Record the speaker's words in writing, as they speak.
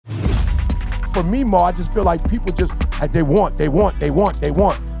for me, Mo, I just feel like people just, they want. They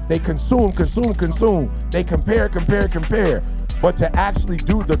consume. They compare. But to actually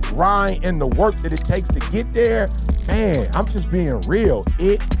do the grind and the work that it takes to get there, man, I'm just being real.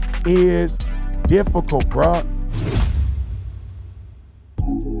 It is difficult, bruh.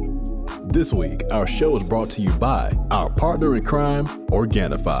 This week, our show is brought to you by our partner in crime,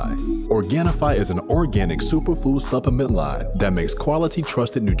 Organifi. Organifi is an organic superfood supplement line that makes quality,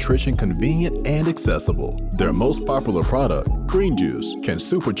 trusted nutrition convenient and accessible. Their most popular product, Green Juice, can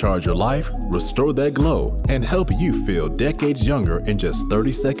supercharge your life, restore that glow, and help you feel decades younger in just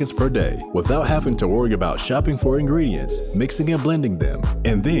 30 seconds per day without having to worry about shopping for ingredients, mixing and blending them,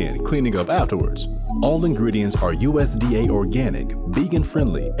 and then cleaning up afterwards. All ingredients are USDA organic,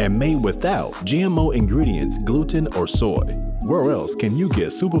 vegan-friendly, and made without GMO ingredients, gluten, or soy. Where else can you get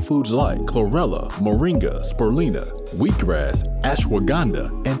superfoods like chlorella, moringa, spirulina, wheatgrass,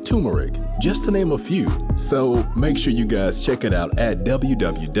 ashwagandha, and turmeric, just to name a few? So make sure you guys check it out at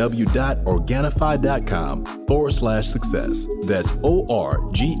www.organifi.com/success. That's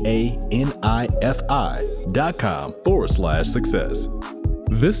ORGANIFI.com/success.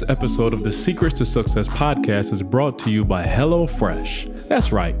 This episode of the Secrets to Success podcast is brought to you by HelloFresh.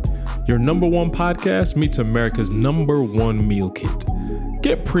 That's right. Your number one podcast meets America's number one meal kit.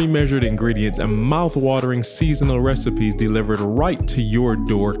 Get pre-measured ingredients and mouth-watering seasonal recipes delivered right to your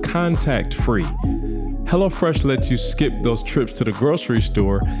door, contact-free. HelloFresh lets you skip those trips to the grocery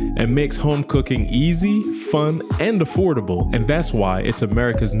store and makes home cooking easy, fun, and affordable. And that's why it's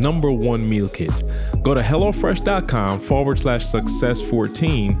America's number one meal kit. Go to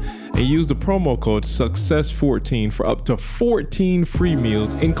HelloFresh.com/success14 and use the promo code success14 for up to 14 free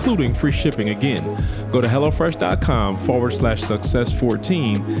meals, including free shipping. Again, go to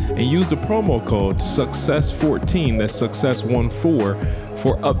HelloFresh.com/success14 and use the promo code success14, that's success14,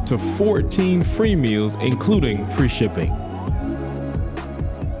 for up to 14 free meals, including free shipping.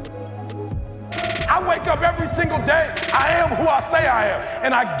 I wake up every single day. I am who I say I am.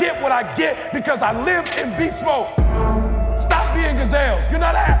 And I get what I get because I live in beast mode. Stop being gazelles. You're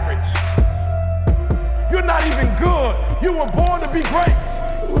not average. You're not even good. You were born to be great.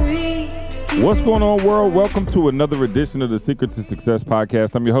 What's going on, world? Welcome to another edition of the Secret to Success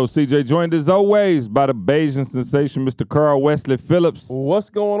podcast. I'm your host, CJ, joined as always by the Bayesian sensation, Mr. Carl Wesley Phillips. What's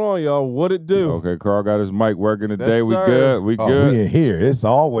going on, y'all? What it do? Okay, Carl got his mic working today. Yes, we sir. good. We good. We in here. It's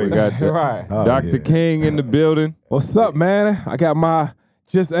always We got Right. Dr. King in the building. What's up, man? I got my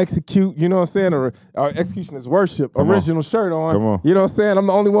Just Execute, you know what I'm saying? Or Execution is Worship original shirt on. Come on. You know what I'm saying? I'm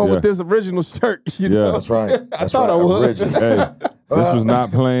the only one Yeah. with this original shirt. You know? That's right. I thought I would. Hey, this was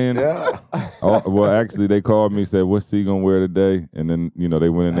not planned. Yeah. Oh, well, actually, they called me, said, what's he going to wear today? And then, you know, they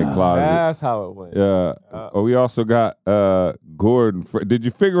went in their closet. That's how it went. Yeah. We also got Gordon. Did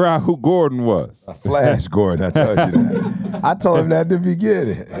you figure out who Gordon was? Flash Gordon, I told you that. I told him that at the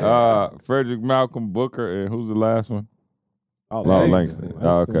beginning. Frederick Malcolm Booker, and who's the last one? Oh, Langston.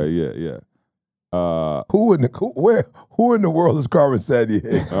 Oh, okay, yeah. Who in the world is Carmen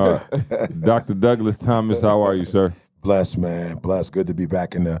Sandiego? Dr. Douglas Thomas, how are you, sir? Blessed, man. Blessed. Good to be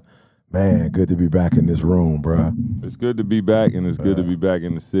back in this room, bro. It's good to be back, and it's good to be back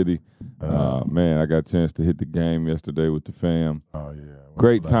in the city. Man, I got a chance to hit the game yesterday with the fam. Oh, yeah.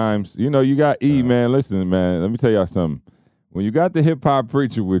 Great times. You know, you got E, man. Listen, man, let me tell y'all something. When you got the hip-hop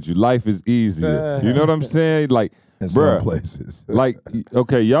preacher with you, life is easier. You know what I'm saying? Like, In bruh, some places. like,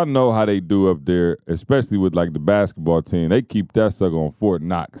 okay, y'all know how they do up there, especially with, like, the basketball team. They keep that sucker on Fort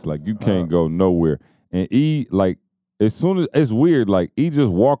Knox. Like, you can't go nowhere. And E, like, as soon as, it's weird, like, E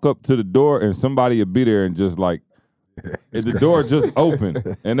just walk up to the door and somebody will be there and just, like, the door just open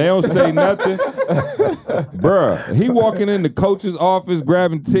and they don't say nothing. Bruh, he walking in the coach's office,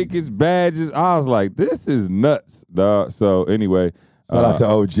 grabbing tickets, badges. I was like, this is nuts, dog. So, anyway. Shout out to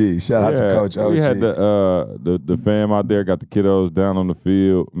OG. Shout out to Coach OG. We had the fam out there, got the kiddos down on the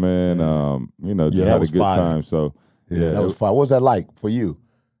field, man. You know, just had a good time. So yeah, that was fun. What was that like for you?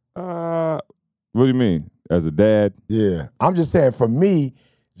 What do you mean? As a dad? Yeah. I'm just saying, for me,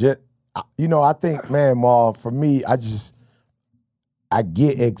 you know, I think, man, Ma, for me, I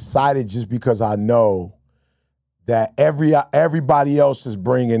get excited just because I know that everybody else is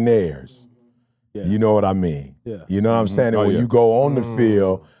bringing theirs. Yeah. You know what I mean? Yeah. You know what I'm saying? And when you go on the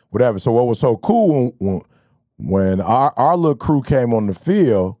field, whatever. So what was so cool when our little crew came on the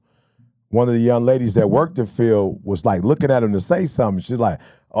field, one of the young ladies that worked the field was like looking at him to say something. She's like,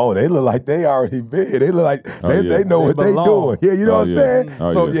 oh, they look like they already big. They look like they know what they doing. Yeah, you know what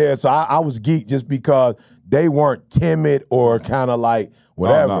I'm saying? So I was geeked just because they weren't timid or kind of like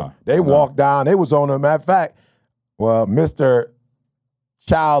whatever. They walked down. They was on them. Matter of fact, well, Mr.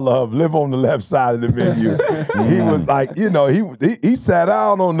 Child Love, Live on the Left Side of the Menu. He was like, he sat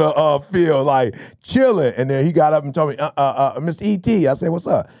down on the field like chilling, and then he got up and told me, Mr. E.T. I said, what's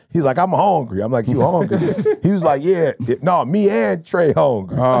up? He's like, I'm hungry. I'm like, you hungry? He was like, yeah, no, me and Trey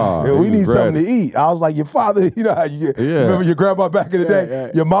hungry. We need something to eat. I was like, your father, you know how you get, remember your grandma back in the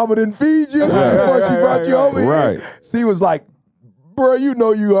day, your mama didn't feed you before she brought you over here? She was like, bro, you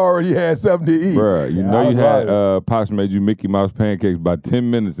know you already had something to eat. Bro, you know you had Pops made you Mickey Mouse pancakes about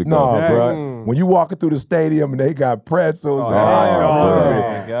 10 minutes ago. No, bro. When you walking through the stadium and they got pretzels and hot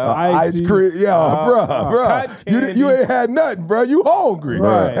dogs, ice cream. Bro. You ain't had nothing, bro. You hungry.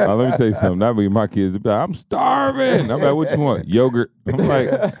 Right. Let me tell you something. That be my kids. Be like, I'm starving. I'm like, what you want? Yogurt. I'm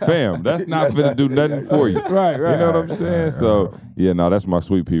like, fam, that's not finna do nothing for you. Right. You know what I'm saying? So, that's my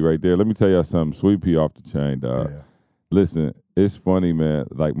Sweet Pea right there. Let me tell y'all something. Sweet Pea off the chain, dog. Yeah. Listen, it's funny, man.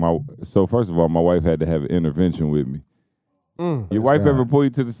 Like so first of all, my wife had to have an intervention with me. Your wife ever pull you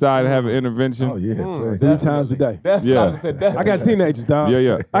to the side and have an intervention? Oh yeah, 3 times a day. I got teenagers, dog.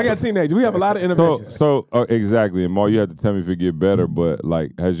 Yeah. I got teenagers. We have a lot of interventions. So exactly, and Ma, you have to tell me if it get better. But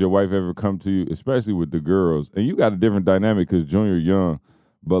like, has your wife ever come to you, especially with the girls? And you got a different dynamic because Junior young,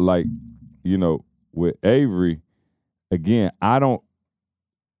 but like, with Avery, again, I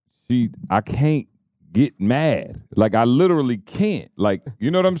can't get mad. Like, I literally can't. Like,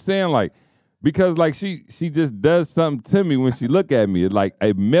 you know what I'm saying? Like, because like she just does something to me when she look at me.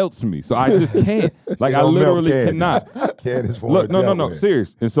 It melts me. So I just can't. Like, I literally cannot. Look, no,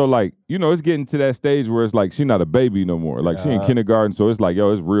 serious. And so like, it's getting to that stage where it's like she not a baby no more. Like she in kindergarten, so it's like,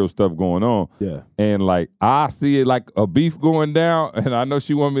 yo, it's real stuff going on. Yeah. And like I see it like a beef going down, and I know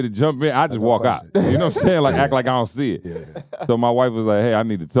she want me to jump in. I just walk out. You know what I'm saying? Like act like I don't see it. Yeah. So my wife was like, hey, I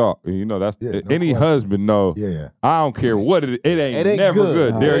need to talk. And that's any husband know. Yeah. I don't care what it ain't never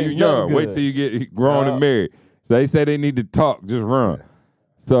good. There you young. Wait till you get grown and married. So they say they need to talk, just run. Yeah.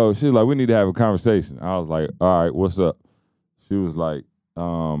 So she was like, we need to have a conversation. I was like, all right, what's up? She was like,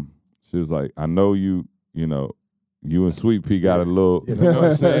 I know you and Sweet Pea got a little, you know what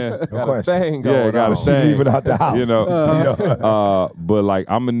I'm saying? No question. Got a thing. She leaving out the house. But like,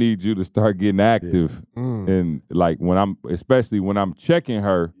 I'm gonna need you to start getting active, and like especially when I'm checking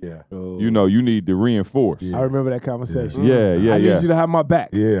her, you need to reinforce. I remember that conversation. Yeah. I need you to have my back.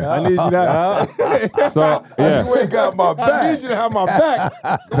 Yeah, I need you to. So you ain't got my back. I need you to have my back.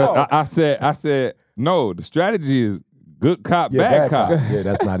 I said no. The strategy is good cop, bad cop. Yeah,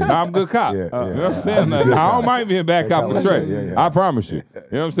 that's not it. I'm good cop. You know what I'm saying? I don't mind being bad cop with Trey. I promise you. You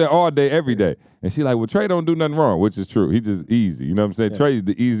know what I'm saying? All day, every day. And she like, well, Trey don't do nothing wrong, which is true. He's just easy. You know what I'm saying? Trey's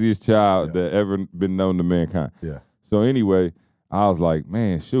the easiest child that ever been known to mankind. Yeah. So anyway, I was like,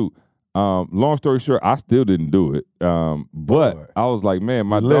 man, shoot. Long story short, I still didn't do it. But I was like, man,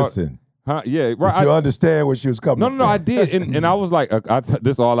 my listen. Huh? Yeah, right. Did you understand where she was coming from? No, I did. And I was like,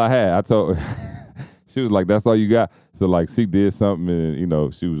 this is all I had. I told she was like, that's all you got? So, like, she did something,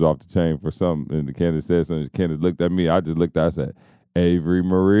 and, she was off the chain for something, and Candace said something. Candace looked at me. I just looked at her. I said, Avery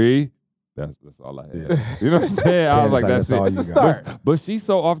Marie. That's all I had. Yeah. You know what I'm saying? I was like, that's it. It's a start. But she's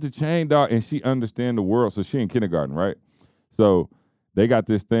so off the chain, dog, and she understands the world. So, she in kindergarten, right? So, they got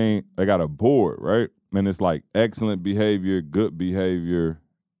this thing. They got a board, right? And it's like excellent behavior, good behavior,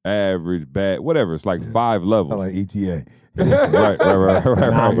 average, bad, whatever. It's like 5 levels. Like ETA. right.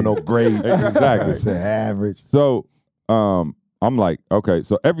 Phenomenal, great. Exactly. It's average. So I'm like, okay.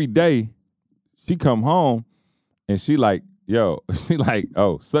 So every day she come home and she like,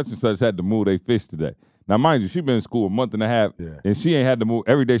 oh, such and such had to move their fish today. Now, mind you, she been in school a month and a half, and she ain't had to move.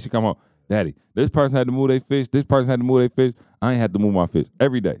 Every day she come home, Daddy, this person had to move their fish. This person had to move their fish. I ain't had to move my fish.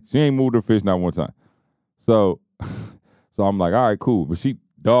 Every day. She ain't moved her fish not one time. So I'm like, all right, cool. But she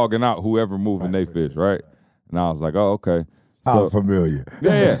dogging out whoever moving their fish, right? And I was like, oh, okay. I'm familiar.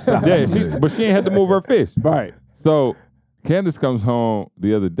 Yeah. But she ain't had to move her fish. Right. So Candace comes home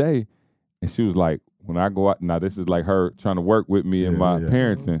the other day, and she was like, when I go out, now this is like her trying to work with me and my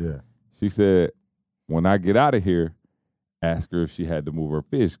parenting. Yeah. She said, when I get out of here, ask her if she had to move her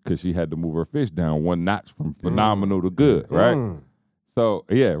fish, because she had to move her fish down 1 notch from phenomenal to good, right? So,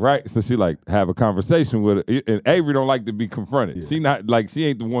 yeah, right? So she like have a conversation with her. And Avery don't like to be confronted. Yeah. She not like, she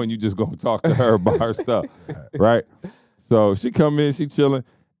ain't the one you just gonna talk to her about her stuff, right? So she come in, she chilling,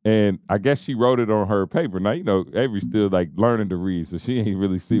 and I guess she wrote it on her paper. Now, Avery's still like learning to read, so she ain't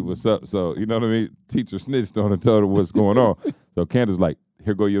really see what's up. So, you know what I mean? Teacher snitched on her and told her what's going on. So Candace like,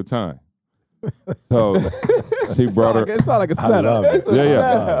 here go your time. So she brought her. It's not like a setup.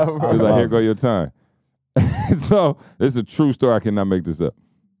 Yeah. She's like, here go your time. So it's a true story. I cannot make this up.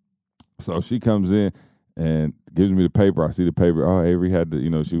 So she comes in and gives me the paper. I see the paper. Oh, Avery had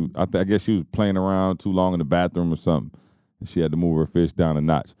to, I guess she was playing around too long in the bathroom or something. and she had to move her fish down a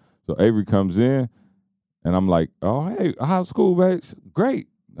notch. So Avery comes in, and I'm like, "Oh, hey, how's school, babe?" Great.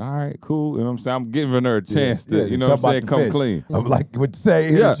 All right, cool. You know what I'm saying? I'm giving her a chance to, you know what I'm saying, come clean. I'm like, with the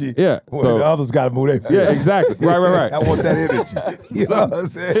same energy. Yeah. When So the others got to move their fish. yeah, exactly. Right. I want that energy. You know what I'm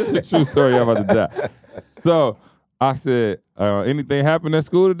saying? It's a true story. I'm about to die. So I said, anything happened at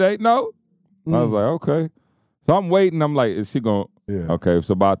school today? No. I was like, okay. So I'm waiting. I'm like, is she going? Yeah. Okay.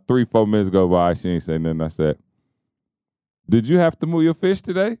 So about 3-4 minutes go by. She ain't say nothing. I said, did you have to move your fish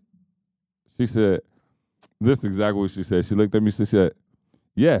today? She said, this is exactly what she said. She looked at me. She said,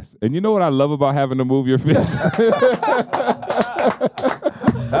 yes. And you know what I love about having to move your fish?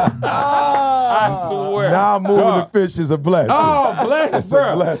 I swear. Now moving the fish is a blessing. Oh, bless It's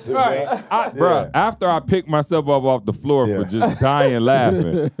bro. a blessing, man. Bro, after I picked myself up off the floor for just dying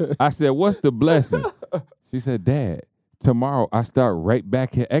laughing, I said, what's the blessing? She said, Dad, tomorrow I start right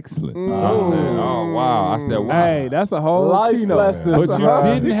back at Excellent. I said, oh, wow. I said, wow. Hey, that's a whole Life keynote. lesson. But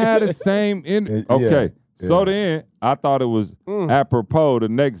you didn't have the same Okay. So then I thought it was apropos the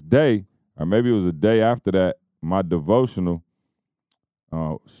next day, or maybe it was a day after that, my devotional.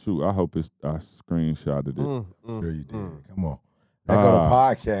 Oh, shoot. I hope I screenshotted it. Sure you did. Come on. That go to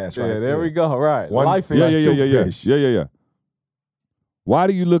podcast right there we go. Right. One Life fish, lesson. two fish. Yeah. Why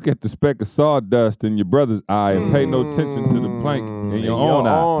do you look at the speck of sawdust in your brother's eye and pay no attention to the plank in your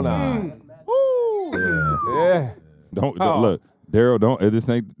own eye? Yeah. Don't look, Daryl.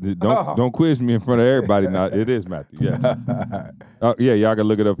 Don't quiz me in front of everybody. Now it is Matthew. Yeah, y'all can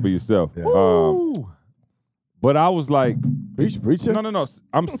look it up for yourself. But I was like, Preacher. no.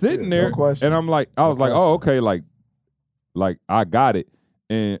 I'm sitting there, No question. and I'm like, I was like, oh, okay, like I got it.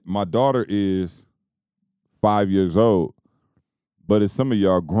 And my daughter is 5 years old, but it's some of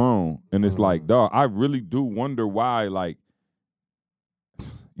y'all grown, and it's like, dog, I really do wonder why, like,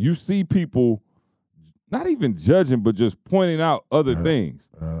 you see people not even judging, but just pointing out other things.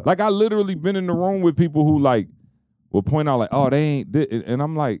 Like, I literally been in the room with people who, like, will point out, like, oh, they ain't, and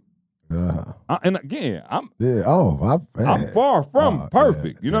I'm like, and again, I'm far from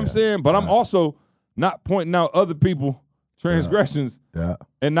perfect. You know what I'm saying? But I'm also not pointing out other people's transgressions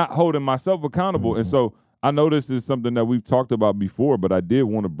and not holding myself accountable. And so I know this is something that we've talked about before, but I did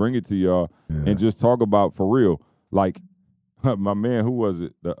want to bring it to y'all and just talk about for real. Like, my man, who was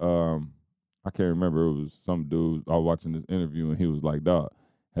it? I can't remember. It was some dude. I was watching this interview, and he was like, dog,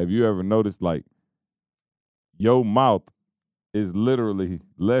 have you ever noticed, like, your mouth is literally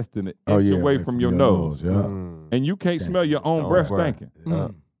less than an inch away from your nose. And you can't smell your own breath stinking.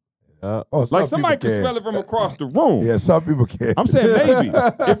 Like, somebody can smell it from across the room. Yeah, some people can. I'm saying maybe,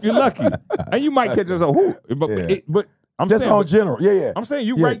 if you're lucky. And you might catch yourself, but I'm just saying, on general. Yeah. I'm saying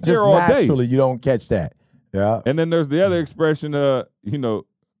you right there all day. Naturally, you don't catch that. Yeah. And then there's the other expression,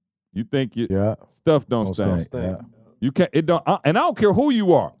 you think stuff don't stink. Yeah. You can't, it don't, and I don't care who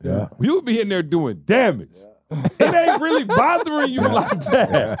you are. Yeah. You'll be in there doing damage. It ain't really bothering you like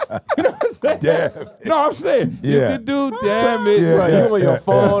that. You know what I'm saying? Damn. No, I'm saying you can do damage. Yeah. You on your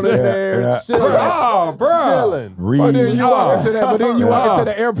phone in there, chilling. Oh, bro. Chilling. Read. But then you walk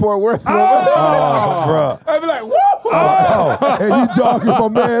into the airport where bro. I'd be like, woo! And you dogging my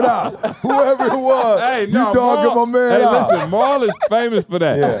man out. Whoever it was. Hey, you no, dogging my man out. Listen, Maul is famous for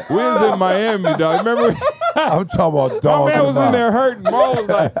that. Yeah. We was in Miami, dog. Remember? I'm talking about My dogging man was him in out. there hurting. Maul was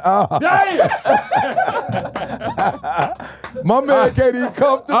like, damn. My man can't even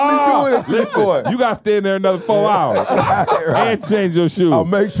comfortably do it. Listen, you got to stay in there another 4 hours and change your shoes. I'll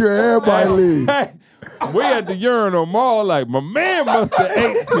make sure everybody leaves. Hey, we at the urinal mall, like, my man must have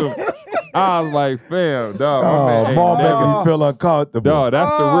ate some. I was like, fam, dog. My man ain't Mom never- making him feel uncomfortable. Dog,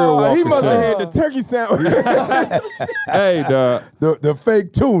 that's the real walk he of must have shame. had the turkey sandwich. Hey, dog. The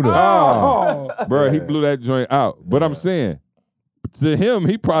fake tuna. Bro, he blew that joint out. But I'm saying, to him,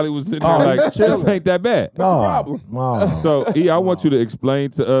 he probably was sitting there like, this ain't that bad. No. So, I want you to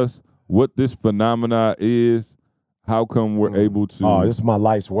explain to us what this phenomena is. How come we're able to? Oh, this is my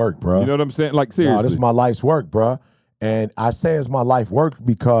life's work, bro. You know what I'm saying? Like, seriously. No, this is my life's work, bro. And I say it's my life work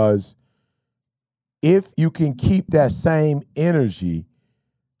because if you can keep that same energy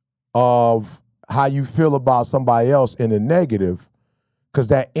of how you feel about somebody else in the negative, because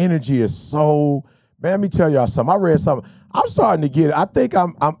that energy is so, man, let me tell y'all something. I read something. I'm starting to get, I think I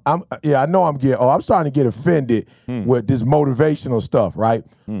know I'm getting, I'm starting to get offended with this motivational stuff, right?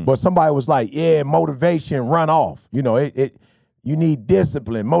 But somebody was like, yeah, motivation run off. You know, you need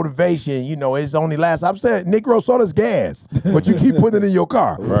discipline, motivation, it's only lasts. I'm saying Negro soda's gas, but you keep putting it in your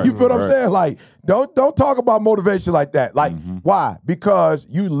car. Right, you feel what I'm saying? Like, don't talk about motivation like that. Like, why? Because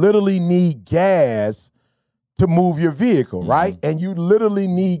you literally need gas to move your vehicle, right? And you literally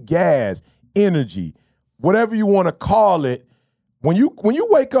need gas, energy, whatever you want to call it. When you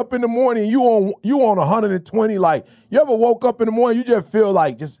wake up in the morning, you on 120. Like, you ever woke up in the morning, you just feel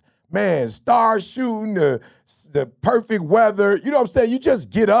like stars shooting, the perfect weather. You know what I'm saying? You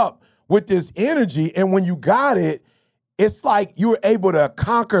just get up with this energy, and when you got it, it's like you're able to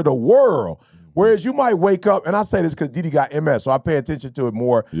conquer the world. Whereas you might wake up, and I say this because Didi got MS, so I pay attention to it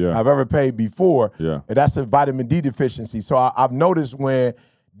more than I've ever paid before. Yeah. And that's a vitamin D deficiency. So I've noticed when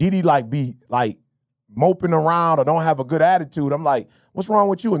Didi be moping around or don't have a good attitude, I'm like, what's wrong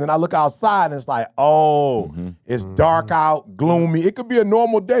with you? And then I look outside and it's like, it's dark out, gloomy. It could be a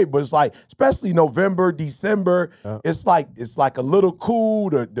normal day, but it's like, especially November, December, it's like a little cool,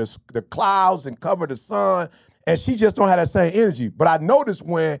 the clouds and cover the sun, and she just don't have that same energy. But I noticed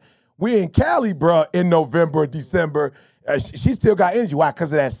when we in Cali, bruh, in November, December, she still got energy. Why?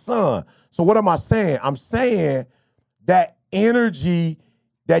 Because of that sun. So what am I saying? I'm saying that energy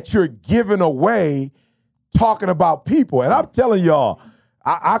that you're giving away talking about people. And I'm telling y'all,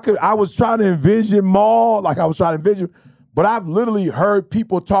 I was trying to envision Maul, but I've literally heard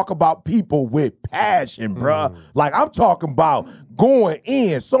people talk about people with passion, bruh. Like, I'm talking about going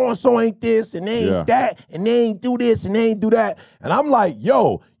in. So-and-so ain't this, and they ain't that, and they ain't do this, and they ain't do that. And I'm like,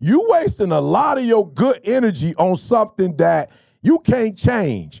 yo, you wasting a lot of your good energy on something that you can't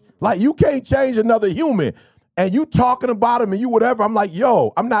change. Like, you can't change another human. And you talking about them and you whatever. I'm like,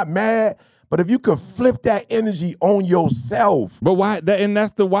 yo, I'm not mad, but if you could flip that energy on yourself. But why? And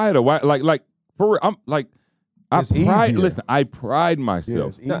that's the why though. Why? Like for real, I'm like, I pride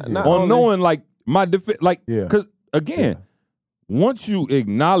myself on knowing like my because again, once you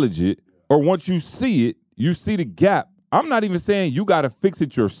acknowledge it or once you see it, you see the gap. I'm not even saying you got to fix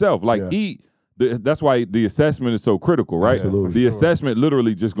it yourself. Like that's why the assessment is so critical, right? Absolutely. The assessment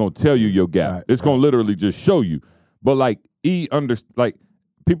literally just gonna tell you your gap. Right, it's gonna literally just show you. But like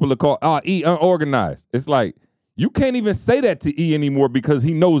people are called E unorganized. It's like you can't even say that to E anymore because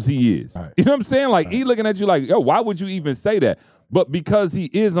he knows he is. Right. You know what I'm saying? Like E looking at you like, yo, why would you even say that? But because he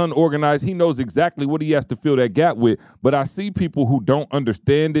is unorganized, he knows exactly what he has to fill that gap with. But I see people who don't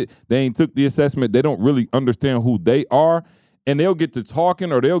understand it. They ain't took the assessment. They don't really understand who they are. And they'll get to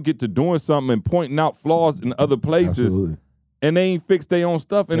talking or they'll get to doing something and pointing out flaws in other places. Absolutely. And they ain't fixed their own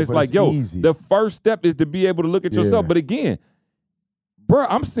stuff. And it's like, easy. The first step is to be able to look at yourself. But again, bro,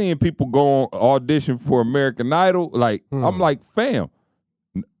 I'm seeing people go on audition for American Idol. Like, I'm like, fam.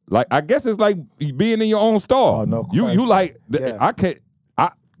 Like, I guess it's like being in your own stall. Oh, no you question. like,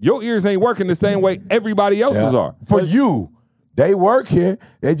 your ears ain't working the same way everybody else's are. For you, they work here.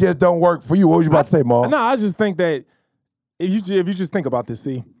 They just don't work for you. What was you about to say, Maul? No, I just think that if you just think about this,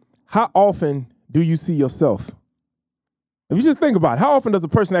 see, how often do you see yourself? If you just think about it, how often does a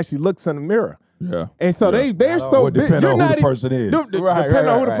person actually look in the mirror? Yeah. And so they're so big. Depending on who the person is. Depending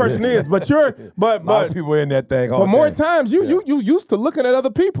on who the person is. But a lot of people in that thing. But more times you used to looking at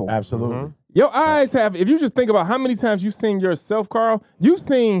other people. Absolutely. Your eyes have, if you just think about how many times you've seen yourself, Carl, you've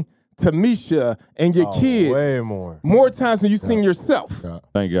seen Tamisha and your kids way more. More times than you've seen yourself.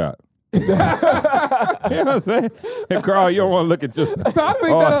 Thank God. You know what I'm saying? And Carl, you don't want to look at yourself. So I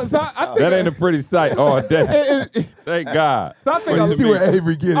think that ain't a pretty sight all day. Thank God. So I think You see where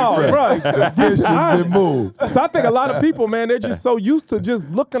Avery get it from. right. The fish has been moved. So I think a lot of people, man, they're just so used to just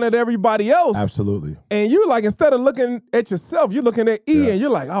looking at everybody else. Absolutely. And you like, instead of looking at yourself, you're looking at E and you're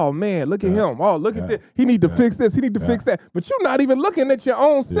like, oh man, look at him. Oh, look at this. He need to fix this. He need to fix that. But you're not even looking at your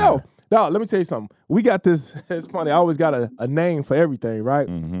own self. Dog, let me tell you something. We got this, it's funny, I always got a name for everything, right?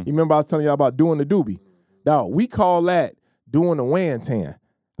 You remember I was telling y'all about doing the doobie? Dog, we call that doing the Wantan.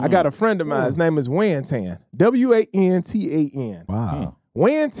 I got a friend of mine, his name is Wantan. W-A-N-T-A-N. Wow.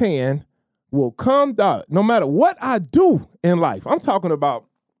 Wantan will come, dog, no matter what I do in life. I'm talking about,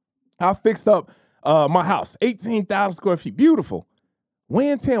 I fixed up my house, 18,000 square feet, beautiful.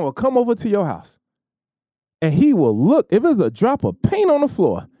 Wantan will come over to your house and he will look, if there's a drop of paint on the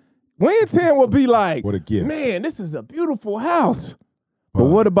floor, Wantan will be like, What a gift. man, this is a beautiful house. But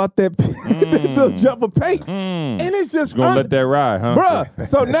what about that little drop of paint? And it's just Gonna let that ride, huh? Bruh.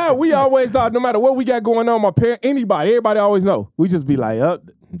 So now we always thought, no matter what we got going on, my parent, everybody always know. We just be like,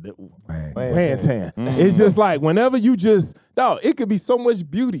 Wantan. It's just like whenever you just, dog, it could be so much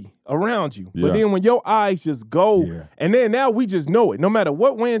beauty around you. But then when your eyes just go, and then now we just know it. No matter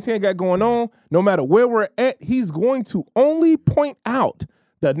what Wantan got going on, no matter where we're at, he's going to only point out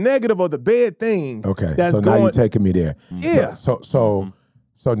the negative or the bad thing. Okay, that's so now you're taking me there. Yeah. So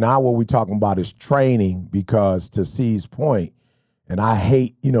now what we're talking about is training, because to C's point, and I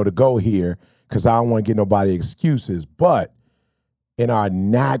hate, to go here because I don't want to get nobody excuses, but in our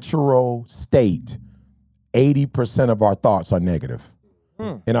natural state, 80% of our thoughts are negative.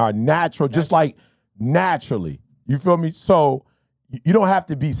 In our natural, just like naturally. You feel me? So you don't have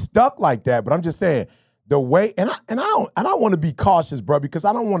to be stuck like that. But I'm just saying the way, and I want to be cautious, bro, because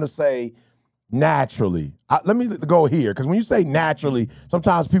I don't want to say naturally. Let me go here, because when you say naturally,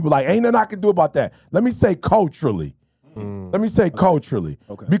 sometimes people like, ain't nothing I can do about that. Let me say culturally. Let me say culturally.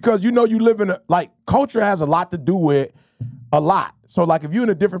 Okay. Because you live in culture has a lot to do with a lot. So like if you're in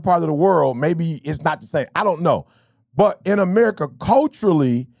a different part of the world, maybe it's not the same. I don't know. But in America,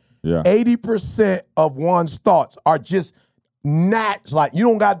 culturally, 80% of one's thoughts are just like you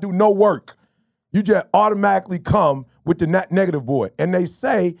don't got to do no work. You just automatically come with the negative board. And they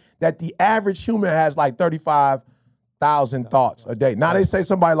say that the average human has like 35,000 thoughts a day. Now they say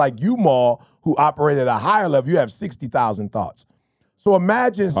somebody like you, Maul, who operated at a higher level, you have 60,000 thoughts. So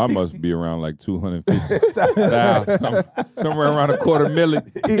imagine I must be around like 250,000, somewhere around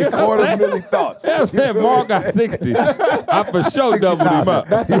 $250,000. $250,000 thoughts. That's that Mark got 60. I for sure doubled him up.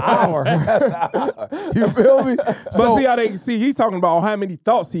 That's an hour. You feel me? But see how they see he's talking about how many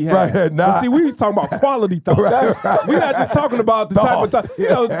thoughts he has. Right, nah. But see, we was talking about quality thoughts. We're not just talking about the type of thought. You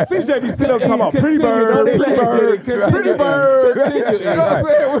know, CJ be sitting up talking about pretty bird. You know what I'm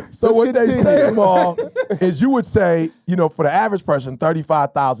saying? So what they say, Maul, is you would say, for the average person,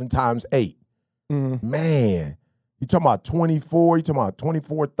 35,000 times 8. Mm-hmm. Man, you talking about 24, you talking about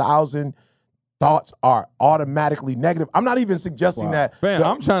 24,000 thoughts are automatically negative. I'm not even suggesting that. Man,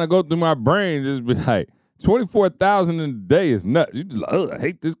 I'm trying to go through my brain, just be like, 24,000 in a day is nuts. You just like, I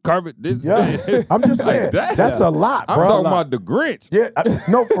hate this carpet. This. Yeah, I'm just saying that's a lot, bro. I'm talking about the Grinch. Yeah,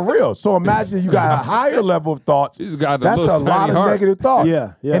 no, for real. So imagine you got a higher level of thoughts. He's got that's a lot of negative thoughts.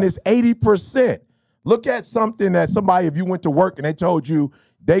 Yeah. And it's 80%. Look at something that somebody, if you went to work and they told you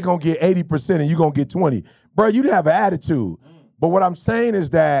they gonna get 80% and you gonna get 20, bro, you'd have an attitude. But what I'm saying is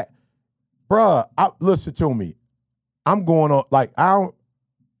that, bro, listen to me. I'm going on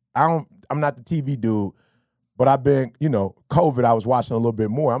I'm not the TV dude. But I've been, COVID, I was watching a little bit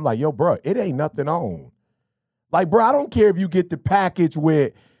more. I'm like, yo, bro, it ain't nothing on. Like, bro, I don't care if you get the package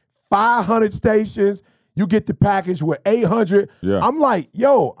with 500 stations, you get the package with 800. Yeah. I'm like,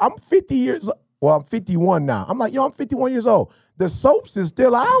 yo, I'm 50 years old. Well, I'm 51 now. I'm like, yo, I'm 51 years old. The soaps is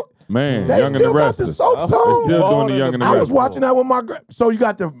still out. Man, they Young and the Restless. The soaps on. They're still doing the Young and the Restless. I was watching that with my so you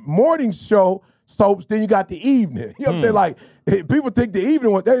got the morning show soaps, then you got the evening. You know what I'm saying? Like, people think the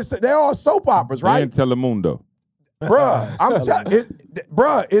evening one, they're all soap operas, right? And Telemundo.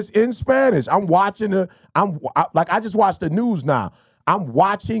 Bruh, it's in Spanish. I'm watching I just watched the news now. I'm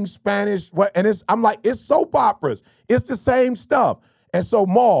watching Spanish, and I'm like, it's soap operas. It's the same stuff. And so,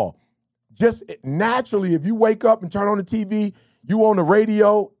 Maul, just naturally, if you wake up and turn on the TV, you on the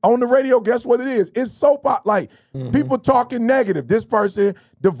radio. On the radio, guess what it is? It's soap opera. Like, people talking negative. This person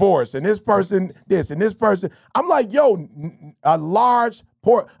divorced, and this person this, and this person. I'm like, yo, a large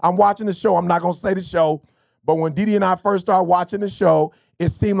port. I'm watching the show. I'm not going to say the show. But when Didi and I first started watching the show, it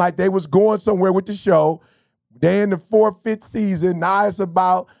seemed like they was going somewhere with the show. They're in the 4th, 5th season. Now it's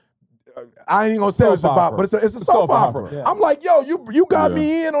about, I ain't even gonna say what it's about, but it's a soap opera. Yeah. I'm like, yo, you got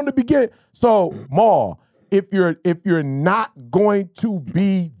me in on the beginning. So, Maul, if you're not going to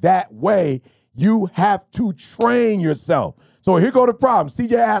be that way, you have to train yourself. So here go the problem.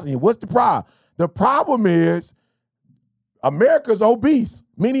 CJ asked me, what's the problem? The problem is America's obese,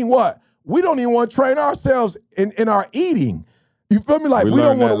 meaning what? We don't even want to train ourselves in our eating. You feel me? Like, we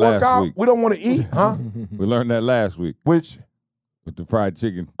don't want to work out. We don't want to eat, huh? We learned that last week. Which? With the fried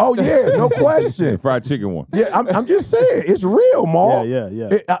chicken. Oh, yeah, no question. The fried chicken one. Yeah, I'm just saying, it's real, Maul. Yeah.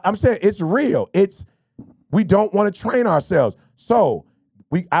 I'm saying it's real. We don't want to train ourselves. So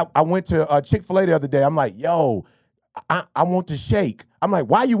I went to Chick-fil-A the other day. I'm like, yo, I want the shake. I'm like,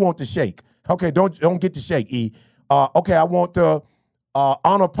 why you want the shake? Okay, don't get the shake, E. Okay, I want the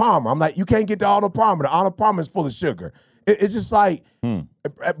Arnold Palmer. I'm like, you can't get the Arnold Palmer. The Arnold Palmer is full of sugar. It's just like,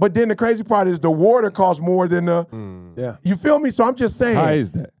 but then the crazy part is the water costs more than the, you feel me? So I'm just saying. How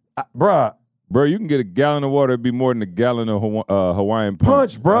is that? Bruh, Bro, you can get a gallon of water, it'd be more than a gallon of Hawaiian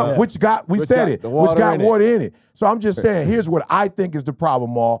punch, bro. Yeah. Which got water in it. So I'm just saying, here's what I think is the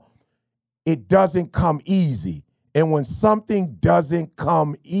problem, Maul. It doesn't come easy. And when something doesn't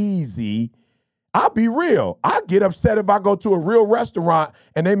come easy, I'll be real. I get upset if I go to a real restaurant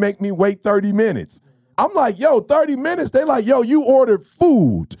and they make me wait 30 minutes. I'm like, yo, 30 minutes? They like, yo, you ordered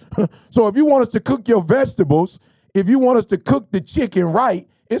food. So if you want us to cook your vegetables, if you want us to cook the chicken right,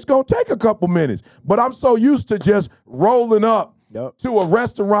 it's going to take a couple minutes. But I'm so used to just rolling up to a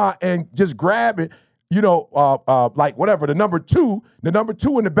restaurant and just grabbing, like whatever, the number two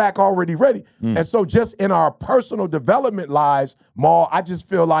in the back already ready. And so just in our personal development lives, Maul, I just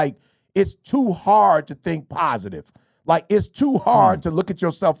feel like it's too hard to think positive. Like, it's too hard to look at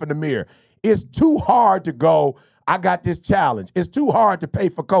yourself in the mirror. It's too hard to go, I got this challenge. It's too hard to pay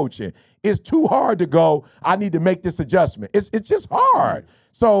for coaching. It's too hard to go, I need to make this adjustment. It's just hard.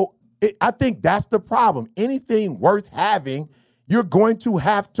 So I think that's the problem. Anything worth having, you're going to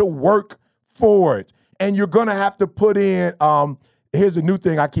have to work for it. And you're going to have to put in, here's a new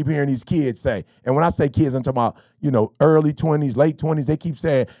thing I keep hearing these kids say. And when I say kids, I'm talking about, early 20s, late 20s. They keep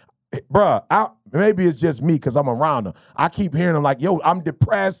saying, bruh, maybe it's just me because I'm around them. I keep hearing them like, yo, I'm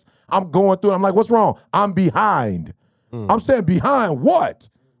depressed. I'm going through it. I'm like, what's wrong? I'm behind. I'm saying behind what?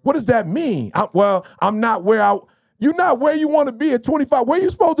 What does that mean? I'm not where you're not where you want to be at 25. Where you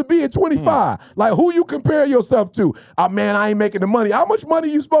supposed to be at 25? Like, who you compare yourself to? Man, I ain't making the money. How much money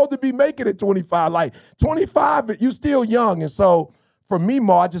you supposed to be making at 25? Like, 25, you still young. And so, for me,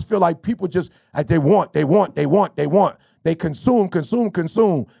 Mo, I just feel like people just, they want. They consume.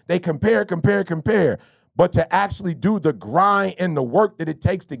 They compare. But to actually do the grind and the work that it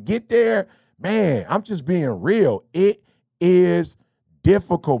takes to get there, man, I'm just being real. It is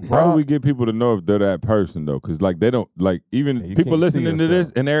difficult, bro. How do we get people to know if they're that person, though? Because, they don't, even people listening to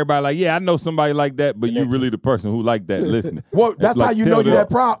this and everybody like, yeah, I know somebody like that, but you really the person who like that listening. Well, that's how you know you're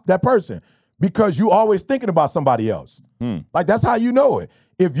that person. Because you always thinking about somebody else. Like, that's how you know it.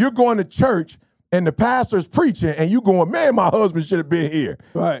 If you're going to church and the pastor's preaching and you going, man, my husband should have been here.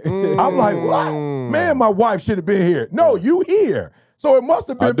 Right. I'm like, what? Man, my wife should have been here. No, you here. So it must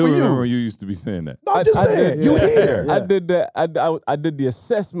have been for you. I do remember you used to be saying that. No, I'm just saying, you here. I did that. I did the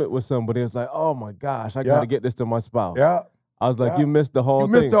assessment with somebody. It's like, oh my gosh, I got to get this to my spouse. Yeah. I was like, you missed the whole thing.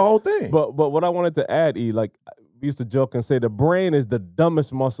 You missed the whole thing. But what I wanted to add, we used to joke and say the brain is the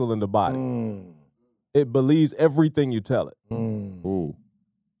dumbest muscle in the body. It believes everything you tell it. Ooh.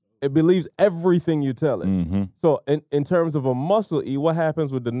 It believes everything you tell it. Mm-hmm. So in terms of a muscle, what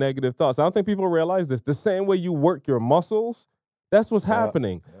happens with the negative thoughts? I don't think people realize this. The same way you work your muscles, that's what's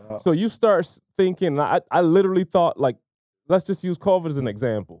happening. So you start thinking, I literally thought, let's just use COVID as an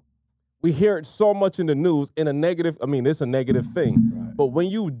example. We hear it so much in the news in a negative, it's a negative thing. Right. But when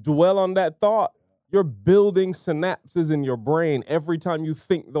you dwell on that thought, you're building synapses in your brain every time you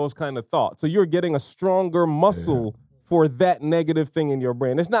think those kind of thoughts. So you're getting a stronger muscle for that negative thing in your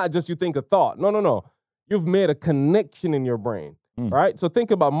brain. It's not just you think a thought. No. You've made a connection in your brain, right? So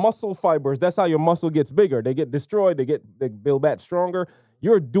think about muscle fibers. That's how your muscle gets bigger. They get destroyed. They build back stronger.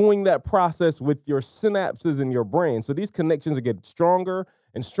 You're doing that process with your synapses in your brain. So these connections get stronger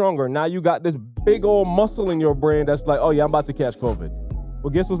and stronger. Now you got this big old muscle in your brain that's like, oh yeah, I'm about to catch COVID. Well,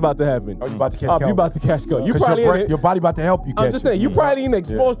 guess what's about to happen? Oh, you about to catch COVID. You about to catch COVID. You probably your body about to help you catch it. I'm just saying, you probably ain't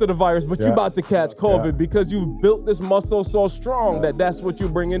exposed to the virus, but you about to catch COVID because you've built this muscle so strong that's what you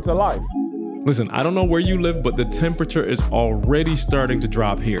bring into life. Listen, I don't know where you live, but the temperature is already starting to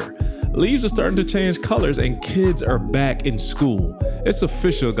drop here. Leaves are starting to change colors and kids are back in school. It's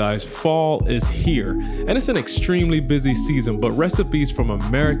official, guys. Fall is here. And it's an extremely busy season, but recipes from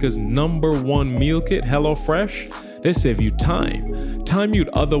America's #1 meal kit, HelloFresh, they save you time you'd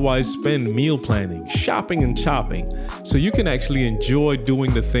otherwise spend meal planning, shopping, and chopping, so you can actually enjoy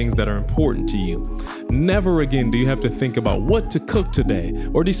doing the things that are important to you. Never again do you have to think about what to cook today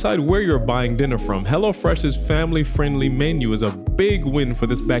or decide where you're buying dinner from. HelloFresh's family-friendly menu is a big win for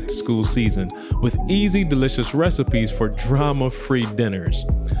this back-to-school season, with easy, delicious recipes for drama-free dinners.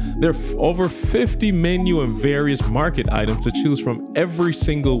 There are over 50 menu and various market items to choose from every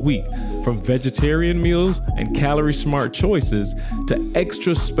single week, from vegetarian meals and calorie-smart choices to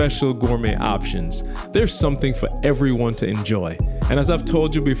extra special gourmet options. There's something for everyone to enjoy. And as I've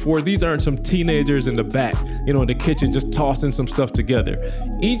told you before, these aren't some teenagers in the back, in the kitchen just tossing some stuff together.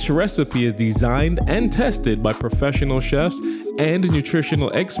 Each recipe is designed and tested by professional chefs and nutritional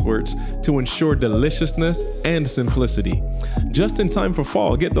experts to ensure deliciousness and simplicity. Just in time for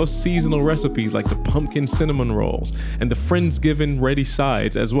fall, get those seasonal recipes like the pumpkin cinnamon rolls and the Friendsgiving ready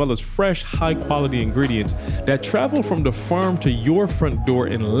sides, as well as fresh, high-quality ingredients that travel from the farm to your front door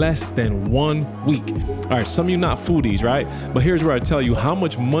in less than 1 week. All right, some of you not foodies, right? But here's where I tell you how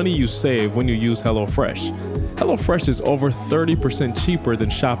much money you save when you use HelloFresh. HelloFresh is over 30% cheaper than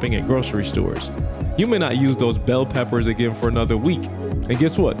shopping at grocery stores. You may not use those bell peppers again for another week. And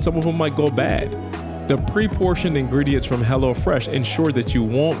guess what? Some of them might go bad. The pre-portioned ingredients from HelloFresh ensure that you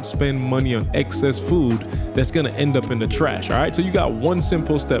won't spend money on excess food that's going to end up in the trash, all right? So you got one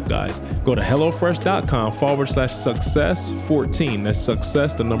simple step, guys. Go to HelloFresh.com/success14. That's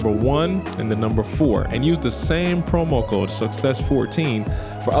success, the number 1 and the number 4. And use the same promo code, success14,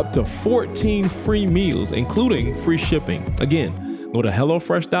 for up to 14 free meals, including free shipping. Again, go to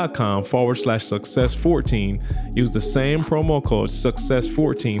HelloFresh.com/success14. Use the same promo code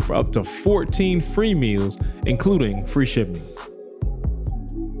success14 for up to 14 free meals, including free shipping.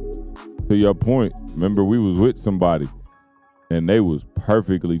 to your point, remember we was with somebody and they was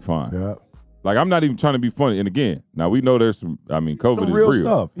perfectly fine. Yeah. Like, I'm not even trying to be funny. And again, now we know there's some, COVID Some is real real.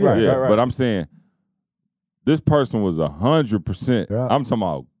 stuff. Yeah. Right. But I'm saying this person was 100%. Yeah. I'm talking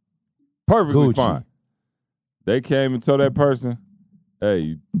about perfectly Gucci. fine. They came and told that person, hey,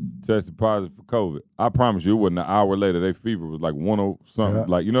 you tested positive for COVID. I promise you, it wasn't an hour later, their fever was like 100 something. Yeah.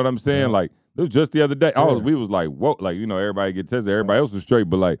 Like, you know what I'm saying? Yeah. Like, it was just the other day. Yeah. We was like, whoa, like, everybody get tested. Everybody else was straight.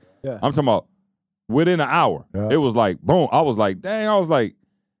 But like, Yeah. I'm talking about within an hour. Yeah. It was like, boom. I was like, dang,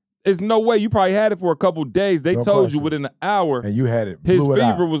 there's no way. You probably had it for a couple days. They No told question. you within an hour, And you had it. his blew it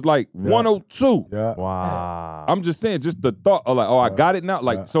out. fever was like 102. Yeah. Wow. I'm just saying, just the thought of like, I got it now.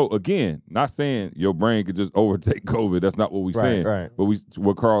 Like, Yeah. so again, not saying your brain could just overtake COVID. That's not what we're saying. right.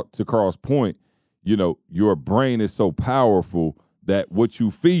 But to Carl's point, your brain is so powerful that what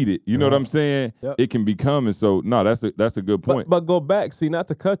you feed it, you know what I'm saying? Yep. It can become. And so, no, that's a good point. But go back, see, not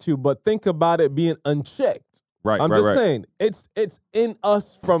to cut you, but think about it being unchecked. right, I'm right, just right. saying, it's in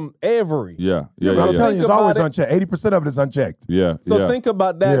us from every. Yeah, Yeah, yeah, but I'm yeah. telling you, it's Think always about unchecked. 80% of it is unchecked. Yeah, So yeah. think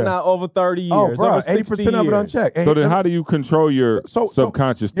about that Yeah. now over 30 years, Oh, bro, over 60 80% of it years. unchecked. And So then how do you control your So-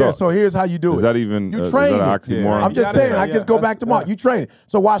 subconscious yeah, thoughts? so here's how you do Is it. that even You is train that an it. oxymoron? I'm just Yeah, saying, yeah, I just go back to Mark. You train it.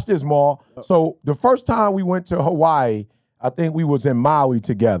 So watch this, Maul. So the first time we went to Hawaii, I think we was in Maui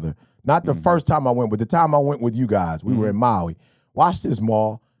together. Not the first time I went, but the time I went with you guys. We were in Maui. Watch this,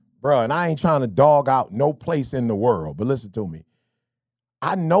 Maul. Bro, and I ain't trying to dog out no place in the world, but listen to me.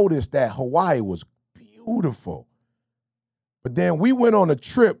 I noticed that Hawaii was beautiful. But then we went on a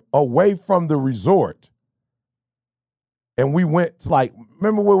trip away from the resort. And we went to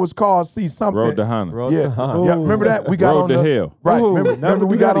remember what it was called? See something. Road to Hana. Road Yeah, to Hana. yeah. Remember that we got Road on to the hell. right. Ooh, remember never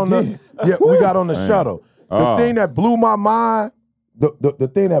we do got that on again. we got on the Damn. shuttle. The Oh. thing that blew my mind, the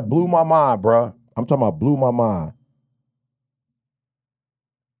thing that blew my mind, bruh, I'm talking about blew my mind,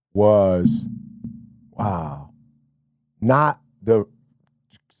 was not the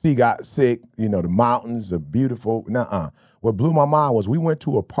sea got sick. The mountains are beautiful. Nuh-uh. What blew my mind was we went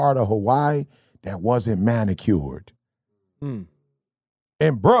to a part of Hawaii that wasn't manicured. Mm.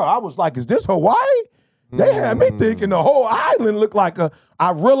 And bro, I was like, is this Hawaii? They had me thinking the whole island looked like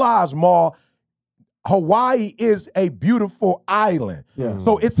I realized, Ma, Hawaii is a beautiful island. Yeah.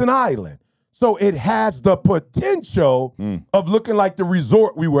 So it's an island. So it has the potential of looking like the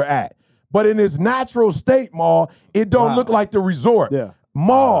resort we were at. But in its natural state, Ma, it don't look like the resort. Yeah.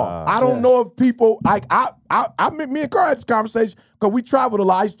 Ma, I don't know if people me and Carl had this conversation because we traveled a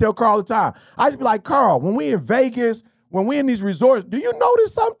lot. I used to tell Carl all the time. I used to be like, Carl, when we in Vegas, when we in these resorts, do you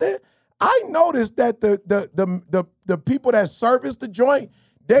notice something? I noticed that the people that service the joint,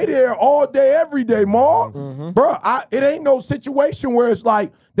 they there all day, every day, Ma. Bro, it ain't no situation where it's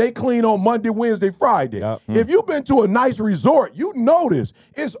like they clean on Monday, Wednesday, Friday. Yep. If you've been to a nice resort, you notice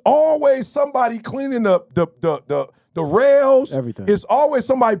it's always somebody cleaning the rails. Everything. It's always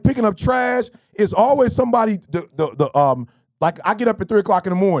somebody picking up trash. It's always somebody like I get up at 3:00 in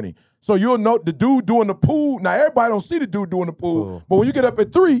the morning. So you'll know the dude doing the pool. Now everybody don't see the dude doing the pool, but when you get up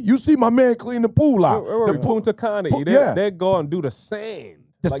at 3, you see my man clean the pool out. We're in Punta Cana. yeah. They go and do the sand.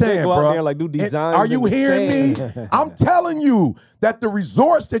 The They sand, go bro. out there and do And designs. are you in the hearing sand. me? I'm telling you that the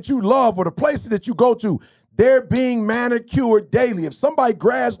resorts that you love or the places that you go to, they're being manicured daily. If somebody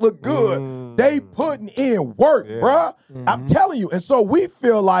grass look good, they putting in work, bruh. I'm telling you. And so we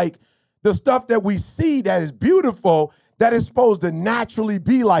feel like the stuff that we see that is beautiful, that is supposed to naturally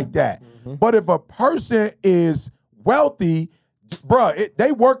be like that. But if a person is wealthy, bruh,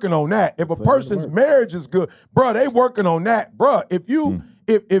 they working on that. If a person's marriage is good, bruh, they working on that. Bruh, if you,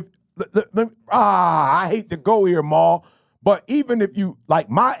 I hate to go here, Maul, but even if you, like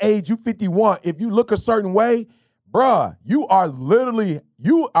my age, you 51, if you look a certain way, bruh, you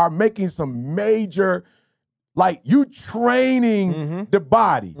are making some major, like you training the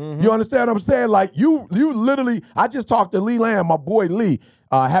body. You understand what I'm saying? Like you literally, I just talked to Lee Lamb, my boy Lee.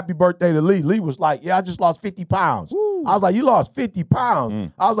 Happy birthday to Lee. Lee was like, yeah, I just lost 50 pounds. I was like, you lost 50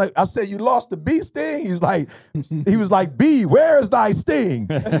 pounds. I said, you lost the bee sting? He was like, bee, where is thy sting?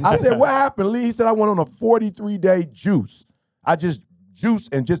 I said, what happened, Lee? He said, I went on a 43-day juice. I just juice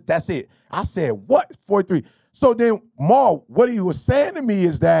and just, that's it. I said, what? 43. So then, Maul, what he was saying to me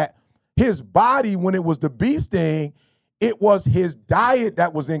is that his body, when it was the bee sting, it was his diet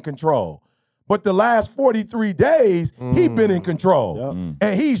that was in control. But the last 43 days, he been in control.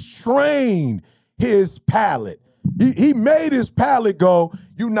 And he's trained his palate. He made his palate go,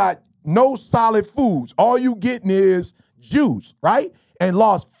 no solid foods. All you getting is juice, right? And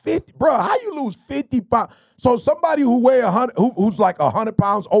lost 50. Bro, how you lose 50 pounds? So somebody who weigh 100, who's like 100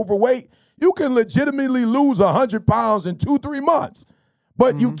 pounds overweight, you can legitimately lose 100 pounds in 2-3 months.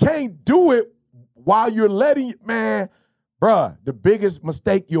 But you can't do it while you're letting, man, bruh, the biggest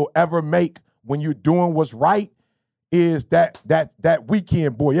mistake you'll ever make when you're doing what's right is that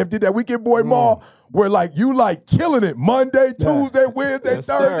weekend boy. You ever did that weekend boy mall where like you like killing it Monday, Tuesday, Wednesday, Yes,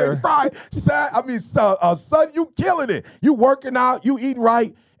 Thursday, sir. Friday, Saturday. Sunday, you killing it. You working out, you eating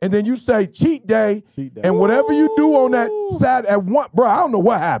right, and then you say cheat day, and whatever you do on that Saturday at one, bro, I don't know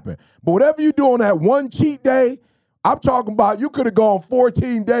what happened, but whatever you do on that one cheat day, I'm talking about you could have gone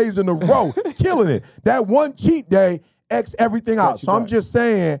 14 days in a row, killing it. That one cheat day X everything out. So I'm just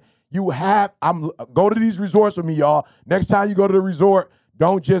saying, go to these resorts with me, y'all. Next time you go to the resort,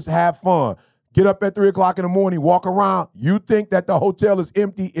 don't just have fun. Get up at 3 o'clock in the morning, walk around. You think that the hotel is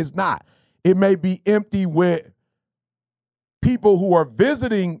empty. It's not. It may be empty with people who are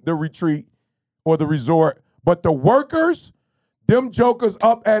visiting the retreat or the resort, but the workers, them jokers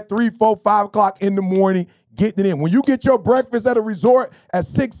up at 3, 4, 5 o'clock in the morning getting it in. When you get your breakfast at a resort at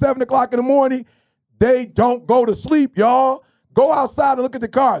 6, 7 o'clock in the morning, they don't go to sleep, y'all. Go outside and look at the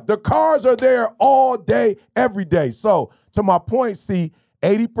cars. The cars are there all day, every day. So to my point, see,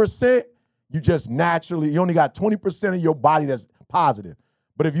 80%, you only got 20% of your body that's positive.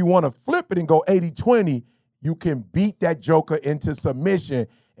 But if you want to flip it and go 80-20, you can beat that joker into submission.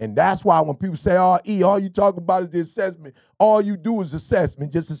 And that's why when people say, all you talk about is the assessment, all you do is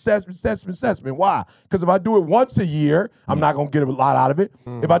assessment, just assessment. Why? Because if I do it once a year, I'm not going to get a lot out of it.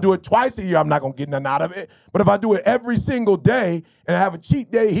 If I do it twice a year, I'm not going to get nothing out of it. But if I do it every single day and I have a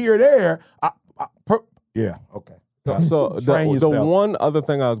cheat day here or there, okay. So Train the yourself. one other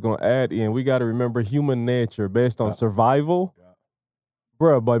thing I was going to add, Ian, we got to remember human nature based on survival.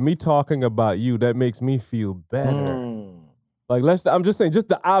 Bro, by me talking about you, that makes me feel better. Like, I'm just saying, just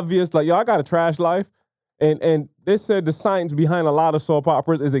the obvious, like, yo, I got a trash life. And they said the science behind a lot of soap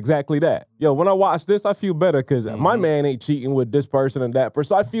operas is exactly that. Yo, when I watch this, I feel better because my man ain't cheating with this person and that person.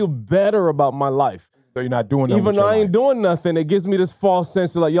 So I feel better about my life. So you're not doing that. Even though I ain't doing nothing, it gives me this false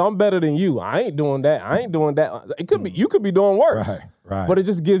sense of like, yo, I'm better than you. I ain't doing that. It could be, you could be doing worse. Right. But it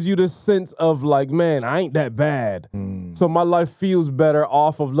just gives you this sense of like, man, I ain't that bad. So my life feels better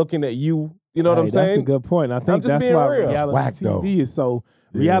off of looking at you. You know what I'm saying? That's a good point. I think just that's being why real. reality Whack, TV though. is so.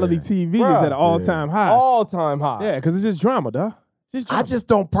 Reality TV is at an all-time high. All-time high. Yeah, because it's just drama, dog. I just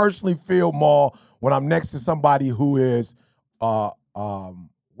don't personally feel more when I'm next to somebody who is,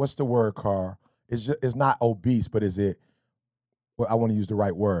 what's the word, Carl? It's not obese, but is it? Well, I want to use the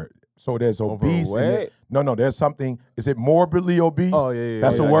right word. So there's obese. No, there's something. Is it morbidly obese? Oh, yeah.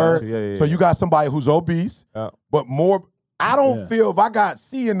 That's a word. Yeah. So you got somebody who's obese, but more. I don't feel if I got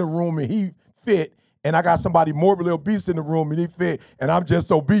C in the room and he fit, and I got somebody morbidly obese in the room and he fit, and I'm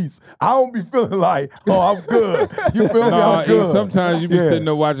just obese, I don't be feeling like, oh, I'm good. You feel me? I'm good. Sometimes you be sitting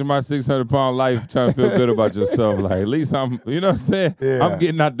there watching my 600-pound life trying to feel good about yourself. Like, at least I'm, you know what I'm saying? Yeah. I'm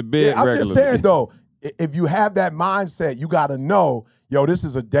getting out the bed I'm regularly. just saying, though, if you have that mindset, you got to know, yo, this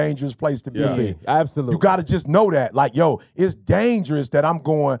is a dangerous place to be in. Absolutely. You got to just know that. Like, yo, it's dangerous that I'm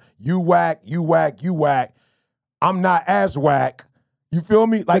going, you whack. I'm not as whack. You feel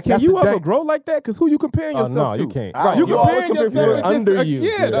me? Like, can you ever grow like that? Because who you comparing yourself no, to? you can't. Right. You You always comparing compare yourself people against under you.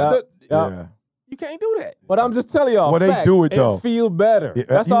 Yeah. You can't do that. But I'm just telling y'all, Well, they fact, do it, though. feel better. Yeah,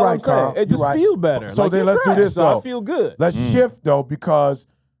 That's you all right, I'm saying. Carl. It You just right. feel better. So like, then you're let's do trash, this, so I though. feel good. Let's shift, though, because,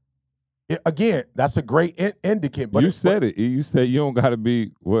 again, that's a great indicator. But You said it. You said you don't got to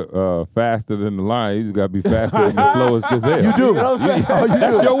be faster than the lion. You just got to be faster than the slowest gazelle. You do. You know what I'm saying?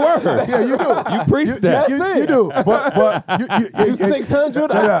 That's your word. Yeah, you do. You preach that. You do. But You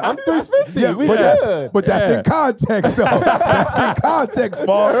 600, I'm 350. Yeah, we but good. that's in context, though. That's in context,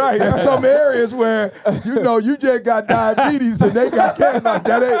 Paul. Right. There's some areas where, you just got diabetes and they got cancer.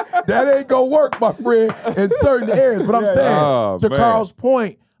 That ain't gonna work, my friend, in certain areas. But I'm saying, to man. Carl's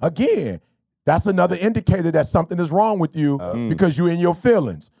point, again, that's another indicator that something is wrong with you because you're in your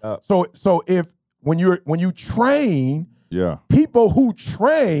feelings. So if when you train, people who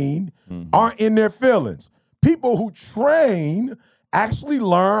train aren't in their feelings. People who train actually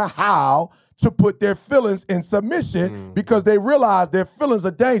learn how to put their feelings in submission because they realize their feelings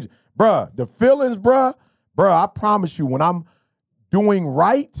are dangerous. The feelings, I promise you, when I'm doing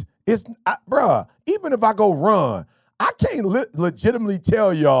right, even if I go run, I can't legitimately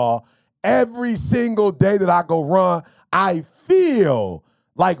tell y'all every single day that I go run, I feel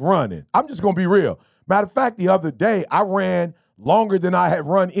like running. I'm just going to be real. Matter of fact, the other day, I ran longer than I had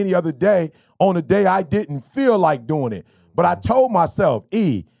run any other day on a day I didn't feel like doing it. But I told myself,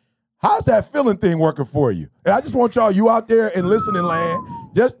 how's that feeling thing working for you? And I just want you out there in listening land,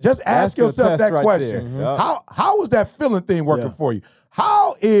 just ask yourself that question. How is that feeling thing working for you?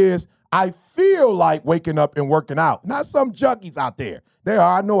 How is I feel like waking up and working out? Not some junkies out there. They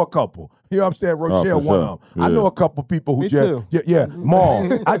are. I know a couple. You know what I'm saying? Rochelle, for one sure. of them. I Yeah. know a couple people who Me just, too. yeah, Maul.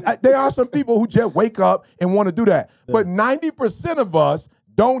 There are some people who just wake up and want to do that. But 90% of us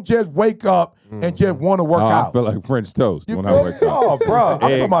don't just wake up and just want to work out. I feel like French toast You when feel I me? wake up. Oh, bro. I'm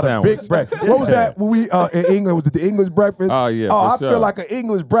talking Egg about sandwich. a big breakfast. What was that when we in England? Was it the English breakfast? Oh, yeah, Oh, for I sure. feel like an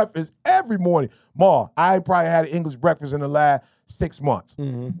English breakfast every morning. Ma, I probably had an English breakfast in the last 6 months.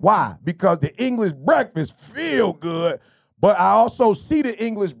 Why? Because the English breakfast feel good. But I also see the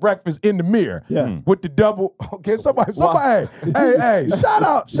English breakfast in the mirror with the double. Okay, somebody, hey, shout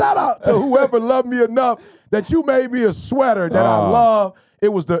out to whoever loved me enough that you made me a sweater that I love.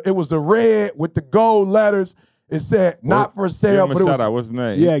 It was the red with the gold letters. It said not for sale, Give but him it a was shout out. What's his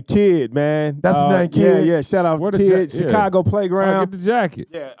name? Yeah, Kid, man. That's his name, Kid? Yeah, shout out Where the Kid, ja- yeah. Chicago Oh, Playground. get the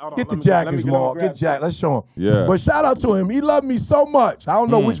jacket. Get the jackets, Maul. Get jacket. Let's show him. Yeah. But shout out to him. He loved me so much. I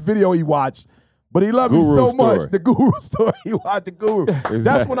don't know which video he watched, but he loved me Guru so story. much. The Guru story. He watched the Guru.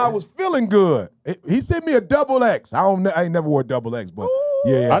 That's when I was feeling good. He sent me a double X. I ain't never wore a double X, but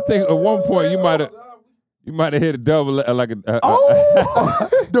yeah. I think at one point you might have hit a double like a.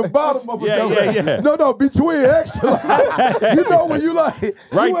 The bottom of a double X. yeah. No, between extra. You know when you like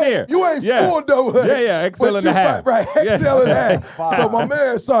Right you ain't- there. You ain't Yeah. full double X. Yeah, XL but and you a half. Right, XL and a half. So my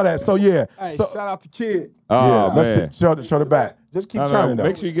man saw that. So yeah. Hey, So, shout out to Kid. Oh let's man. show the back. Just keep No, no, turning though.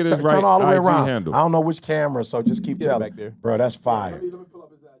 make sure you get his Turn right all the way IG around. handle. I don't know which camera, so just keep telling. back there. Bro, that's fire.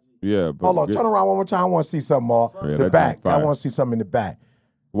 Yeah, but Hold on, get- turn around one more time. I want to see something more. Yeah, the that back. joint fire. I want to see something in the back.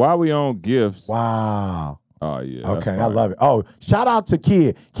 While we on gifts. Wow. Oh yeah. that's Okay, I fire. love it. Oh, shout out to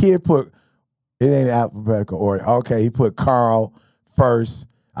Kid. Kid put, it ain't alphabetical order. Okay, he put Carl first.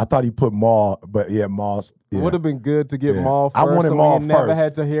 I thought he put Maul, but yeah, Maul's. Yeah. Would have been good to get Yeah. Maul first. I wanted so Maul we never first.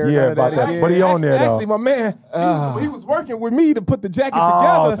 had to hear Yeah, none of about that. again. But he on there, though. Actually, my man, he was working with me to put the jacket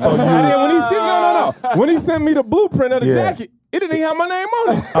Oh, together. so you- And then when he sent no. When he sent me the blueprint of the Yeah. jacket, it didn't even have my name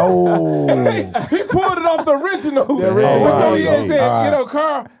on it. Oh. He pulled it off the original. original. So he had All said, right.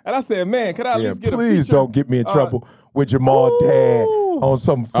 Carl. And I said, man, could I at Yeah, least get a please feature? don't get me in trouble with Jamal Dad on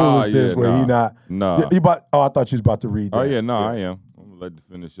some foolishness yeah, where he nah. not. Nah. Yeah, he about, I thought you was about to read that. Oh yeah, no, I am. I'm gonna let you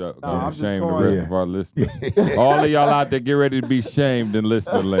finish up. I'm I'm gonna just shame the going- rest Yeah. of our listeners. All of y'all out there, get ready to be shamed in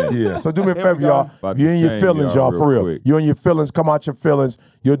listening land. Yeah, so do me a favor, y'all. About You to in your shame feelings, y'all y'all, for real real. quick. You in your feelings, come out your feelings.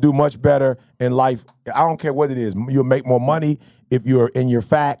 You'll do much better in life. I don't care what it is. You'll make more money if you're in your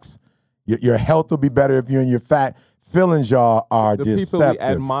facts. Your health will be better if you're in your fact. Feelings, y'all, are The people deceptive. we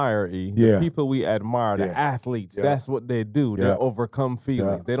admire, E. Yeah. The people we admire, the Yeah. athletes, Yeah. that's what they do. They Yeah. overcome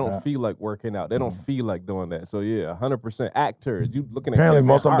feelings. Yeah. They don't Yeah. feel like working out. They don't feel like doing that. So yeah, 100% actors. You looking at Apparently, Kevin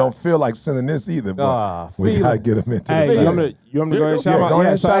most of them Hart. don't feel like sending this either. But we gotta feelings. get them into Hey, the you want me to go ahead and shout him out? go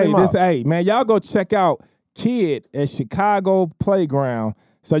ahead and so, shout hey, him this, out. hey, man, y'all go check out Kid at Chicago Playground.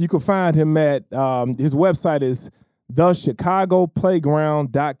 So you can find him at, his website is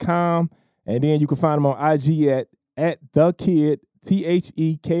thechicagoplayground.com. And then you can find him on IG at the kid,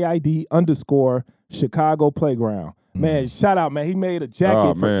 THEKID _ Chicago Playground. Man, shout out, man. He made a jacket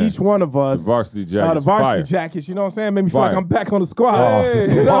Oh, for man. each one of us. The varsity jacket. The varsity jackets, you know what I'm saying? Made me feel like Fire. I'm back on the squad. Oh.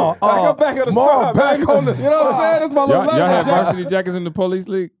 You know, Oh, like I'm back on the more squad. back baby. on the You know what I'm saying? That's my little Y'all leather have jacket. varsity jackets in the police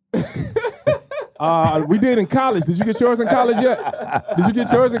league? We did in college. Did you get yours in college yet? Did you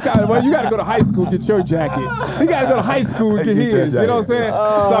get yours in college? Well, you got to go to high school to get your jacket. You got to go to high school to get Get your his. You know what I'm saying?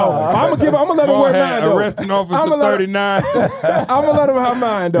 jacket. So I'm gonna let him Paul wear had mine though. arresting officer I'ma let him- 39. I'm gonna let him have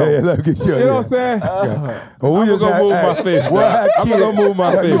mine though. Yeah, let me get you. You know what I'm saying? Well, I'm gonna move my fist. We'll have I'm Kid- gonna move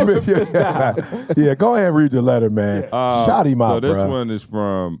my fist. Yeah, go ahead and read the letter, man. Shout him out, So this bro. one is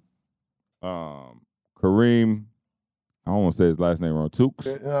from Kareem. I don't want to say his last name wrong. Tukes.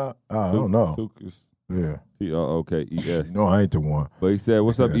 I don't know. Tukes. Yeah. TOOKES. No, I ain't the one. But he said,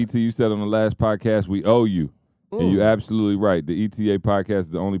 "What's up, Yeah. ET? You said on the last podcast we owe you, and you're absolutely right. The ETA podcast is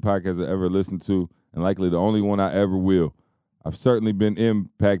the only podcast I ever listened to, and likely the only one I ever will. I've certainly been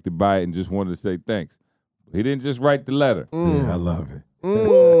impacted by it, and just wanted to say thanks." He didn't just write the letter; Yeah, I love it. he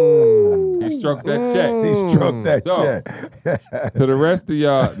struck that check. He struck that So- check. To the rest of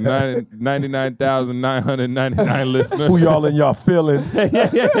y'all 99,999 listeners, Who y'all in y'all feelings?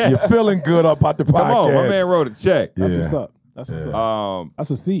 You're feeling good about the podcast. come on, my man wrote a check. That's Yeah. what's up. That's what's up. That's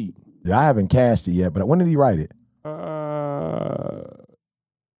a seed. Yeah, I haven't cashed it yet, but when did he write it?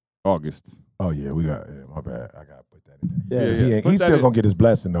 August. Oh yeah, my bad. I gotta put that in there. Yeah, 'Cause yeah. Put He's that still in. gonna get his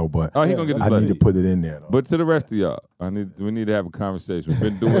blessing though, but Oh, he gonna get his I blessing. need to put it in there though. But to the rest of y'all, we need to have a conversation. We've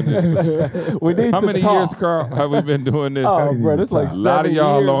been doing this. We need How to many talk. years, Carl, have we been doing this? Oh, bro, this like A A lot of 7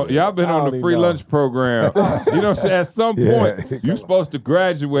 y'all, years. y'all been I on don't the even free know. lunch program. You know what I'm saying? At some Yeah. point, you supposed to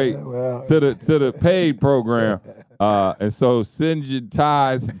graduate to the paid program. And so send your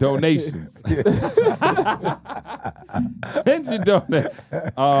tithes, donations. Send your donate.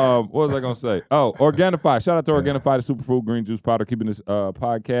 What was I gonna say? Oh, Organifi. Shout out to Organifi, the superfood green juice powder, keeping this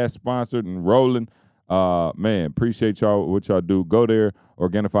podcast sponsored and rolling. Man, appreciate y'all what y'all do. Go there,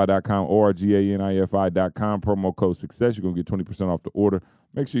 Organifi.com, ORGANIFI.com, promo code success. You're gonna get 20% off the order.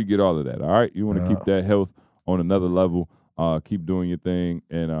 Make sure you get all of that. All right, you want to keep that health on another level. Keep doing your thing,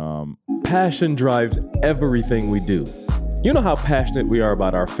 and Passion drives everything we do. You know how passionate we are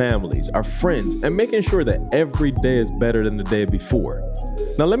about our families, our friends, and making sure that every day is better than the day before.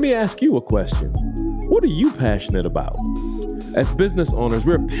 Now, let me ask you a question. What are you passionate about? As business owners,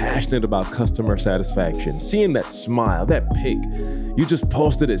 we're passionate about customer satisfaction, seeing that smile, that pic. You just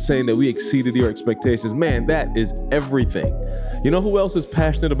posted it saying that we exceeded your expectations. Man, that is everything. You know who else is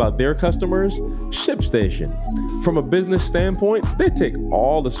passionate about their customers? ShipStation. From a business standpoint, they take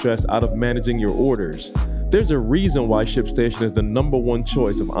all the stress out of managing your orders. There's a reason why ShipStation is the #1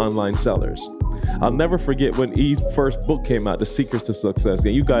 choice of online sellers. I'll never forget when E's first book came out, The Secrets to Success,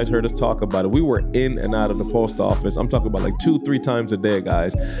 and you guys heard us talk about it. We were in and out of the post office. I'm talking about like 2-3 times a day,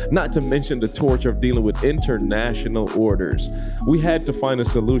 guys. Not to mention the torture of dealing with international orders. We had to find a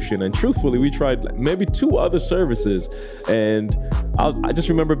solution, and truthfully, we tried maybe 2 other services, and I just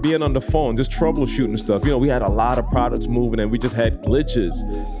remember being on the phone, just troubleshooting stuff. You know, we had a lot of products moving, and we just had glitches.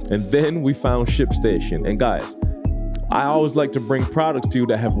 And then we found ShipStation, and guys, I always like to bring products to you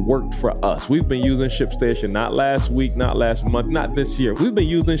that have worked for us. We've been using ShipStation not last week, not last month, not this year. We've been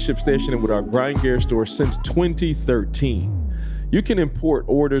using ShipStation with our grind gear store since 2013. You can import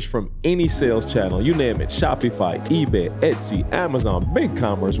orders from any sales channel, you name it, Shopify, eBay, Etsy, Amazon,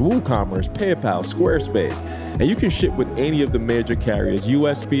 BigCommerce, WooCommerce, PayPal, Squarespace, and you can ship with any of the major carriers,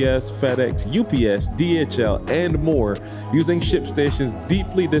 USPS, FedEx, UPS, DHL, and more using ShipStation's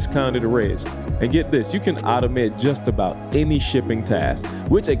deeply discounted rates. And get this, you can automate just about any shipping task,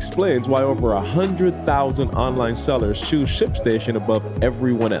 which explains why over 100,000 online sellers choose ShipStation above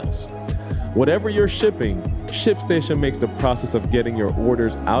everyone else. Whatever you're shipping, ShipStation makes the process of getting your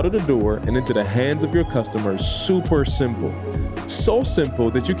orders out of the door and into the hands of your customers super simple. So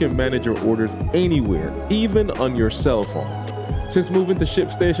simple that you can manage your orders anywhere, even on your cell phone. Since moving to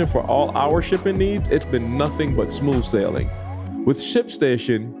ShipStation for all our shipping needs, it's been nothing but smooth sailing. With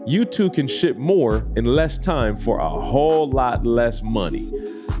ShipStation, you too can ship more in less time for a whole lot less money.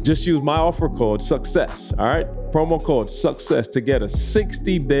 Just use my offer code SUCCESS, all right? Promo code SUCCESS to get a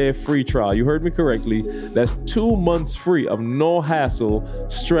 60-day free trial. You heard me correctly. That's 2 months free of no hassle,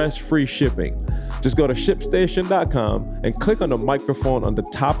 stress-free shipping. Just go to ShipStation.com and click on the microphone on the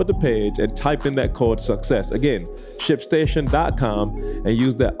top of the page and type in that code SUCCESS. Again, ShipStation.com and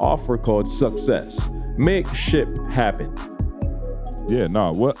use that offer code SUCCESS. Make ship happen. yeah,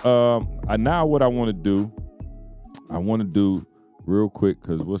 no. What I want to do real quick,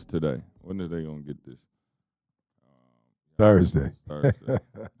 because what's today? When are they gonna get this? Thursday. Thursday.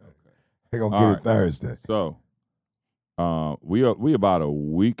 They're gonna All get right. it Thursday. So, we about a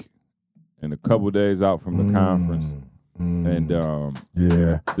week and a couple days out from the conference, and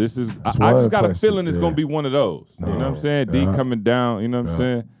Yeah. this is That's I one just got a question, feeling it's yeah. gonna be one of those. You know what I'm saying? D coming down. You know what I'm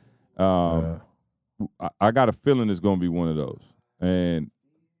saying? I got a feeling it's gonna be one of those. And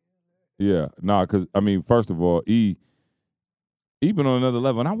yeah, because I mean, first of all, E been on another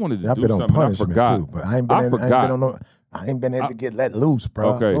level, and I wanted to I've do been on something. I punishment forgot. too, but I ain't been able to get let loose,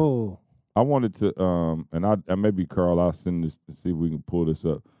 bro. Okay. Oh, I wanted to, and maybe Carl, I'll send this to see if we can pull this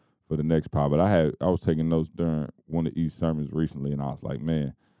up for the next pod. But I was taking notes during one of E's sermons recently, and I was like,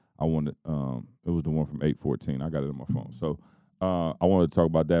 man, I wanted, it was the one from 8:14. I got it on my phone, so I wanted to talk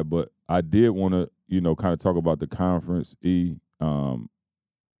about that. But I did want to, kind of talk about the conference, E,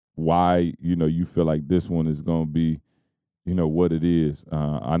 why you feel like this one is going to be, what it is.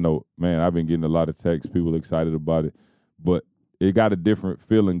 I know, man, I've been getting a lot of texts, people excited about it, but it got a different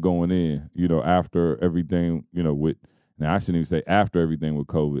feeling going in, after everything, now I shouldn't even say after everything with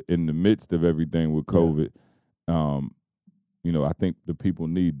COVID, in the midst of everything with COVID, I think the people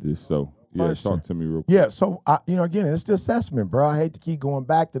need this. So, yeah, Question. talk to me real quick. Yeah, so again, it's the assessment, bro. I hate to keep going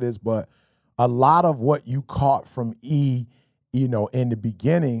back to this, but a lot of what you caught from E, in the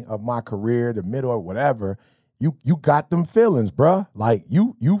beginning of my career, the middle or whatever, you got them feelings, bro. Like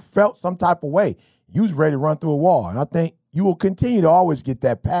you felt some type of way. You was ready to run through a wall, and I think you will continue to always get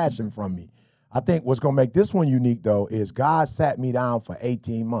that passion from me. I think what's gonna make this one unique though is God sat me down for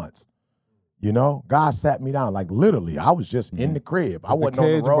 18 months. God sat me down, like literally. I was just in the crib. I wasn't on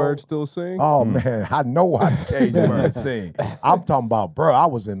Cage the road. bird still sing? Oh man, I know how the cage bird sing. I'm talking about, bro. I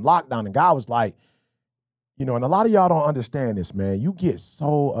was in lockdown, and God was like, and a lot of y'all don't understand this, man. You get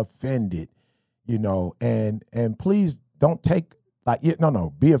so offended, you know, and please don't take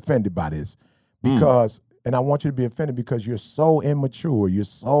be offended by this because, and I want you to be offended because you're so immature, you're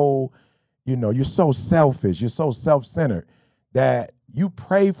so selfish, you're so self-centered that you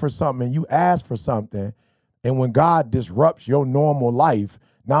pray for something and you ask for something, and when God disrupts your normal life,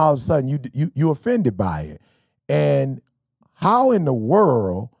 now all of a sudden you're offended by it. And how in the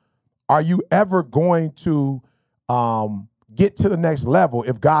world are you ever going to get to the next level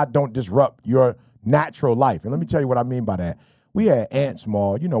if God don't disrupt your natural life? And let me tell you what I mean by that. We had Ants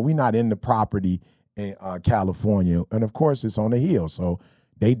Mall. You know, we not in the property in California, and of course it's on the hill, so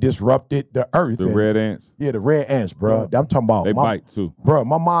they disrupted the earth. The red ants? Yeah, the red ants, bro. I'm talking about. They bite too. Bro,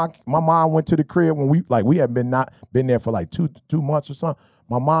 my mom went to the crib when we hadn't been there for like two months or something.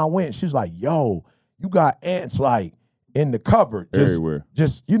 My mom went, she was like, yo, you got ants like in the cupboard. Everywhere.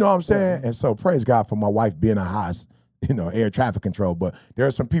 Just, you know what I'm saying? And so praise God for my wife being a high, air traffic control. But there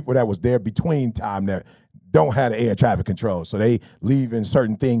are some people that was there between time that don't have the air traffic control. So they leaving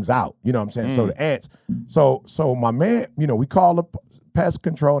certain things out. You know what I'm saying? So the ants. So my man, we called the pest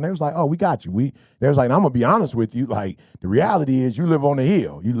control, and they was like, oh, we got you. They was like, I'm gonna be honest with you, like the reality is you live on the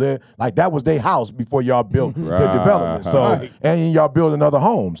hill. You live like that was their house before y'all built the development. So and y'all building other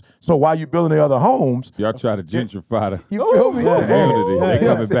homes. So while you building the other homes, y'all try to gentrify the you feel me? community. They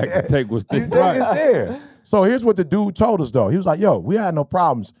coming back to take what's there. It's there. So here's what the dude told us though. He was like, yo, we had no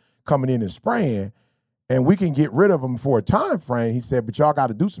problems coming in and spraying, and we can get rid of them for a time frame. He said, but y'all got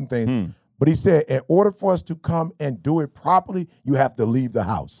to do some things. But he said, in order for us to come and do it properly, you have to leave the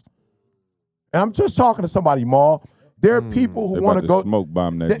house. And I'm just talking to somebody, Maul. There are people who want to go smoke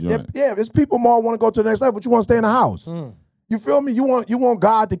bomb that joint. Yeah, there's people, Maul, want to go to the next level, but you want to stay in the house. You feel me? You want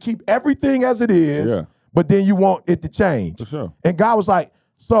God to keep everything as it is, but then you want it to change. For sure. And God was like,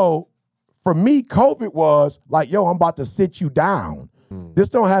 so for me, COVID was like, yo, I'm about to sit you down. This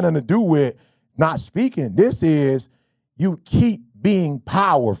don't have nothing to do with not speaking. This is you keep being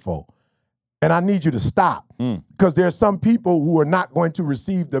powerful. And I need you to stop because there's some people who are not going to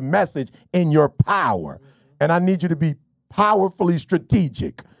receive the message in your power. And I need you to be powerfully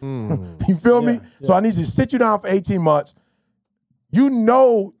strategic. You feel me? So I need you to sit you down for 18 months. You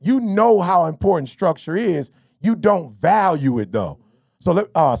know how important structure is. You don't value it though. So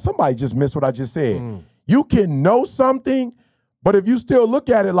somebody just missed what I just said. You can know something, but if you still look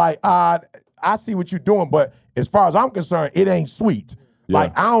at it like, I see what you're doing, but as far as I'm concerned, it ain't sweet.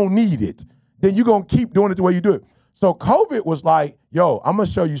 Like, I don't need it. Then you're going to keep doing it the way you do it. So COVID was like, yo, I'm going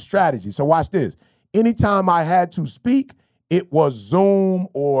to show you strategy. So watch this. Anytime I had to speak, it was Zoom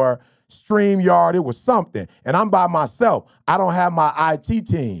or StreamYard. It was something. And I'm by myself. I don't have my IT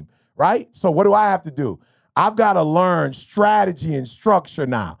team, right? So what do I have to do? I've got to learn strategy and structure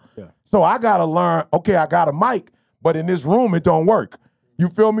now. So I got to learn, okay, I got a mic, but in this room, it don't work. You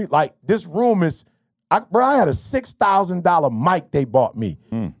feel me? Like, this room is... I had a $6,000 mic they bought me,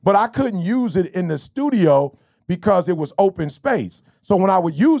 but I couldn't use it in the studio because it was open space. So when I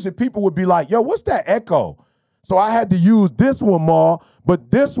would use it, people would be like, yo, what's that echo? So I had to use this one more, but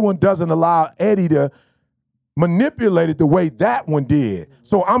this one doesn't allow Eddie to manipulate it the way that one did.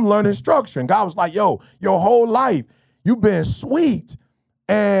 So I'm learning structure. And God was like, yo, your whole life, you've been sweet.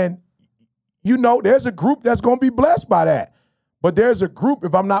 And, there's a group that's going to be blessed by that. But there's a group,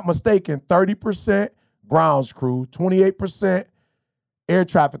 if I'm not mistaken, 30% grounds crew, 28% air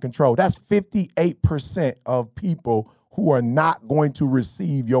traffic control. That's 58% of people who are not going to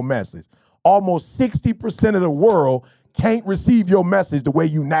receive your message. Almost 60% of the world can't receive your message the way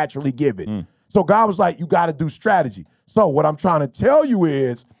you naturally give it. So God was like, you got to do strategy. So what I'm trying to tell you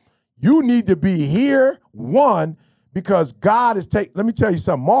is you need to be here, one, because God is let me tell you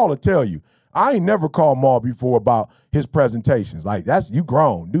something, Maul will tell you. I ain't never called Maul before about his presentations. Like, that's, you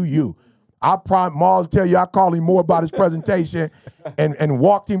grown, do you. Maul will tell you I called him more about his presentation and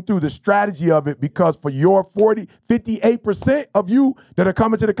walked him through the strategy of it because for your 58% of you that are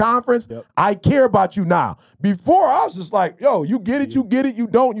coming to the conference, I care about you now. Before, I was just like, yo, you get it, you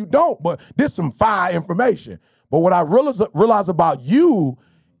don't. But this some fire information. But what I realize about you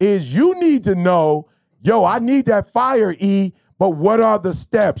is you need to know, yo, I need that fire, E, but what are the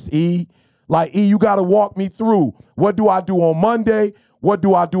steps, E? Like, E, you got to walk me through. What do I do on Monday? What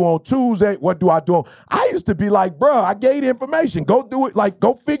do I do on Tuesday? What do I do on... I used to be like, bro, I gave the information. Go do it. Like,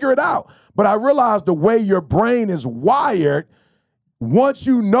 go figure it out. But I realized the way your brain is wired, once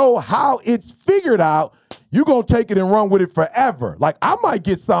you know how it's figured out, you're going to take it and run with it forever. Like, I might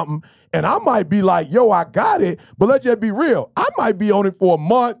get something and I might be like, yo, I got it. But let's just be real. I might be on it for a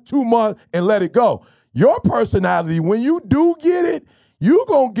month, 2 months, and let it go. Your personality, when you do get it, you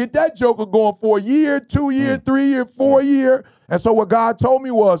going to get that joker going for a year, 2 year, 3 year, 4 year. And so what God told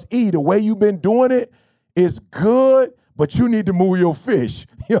me was, the way you've been doing it is good, but you need to move your fish.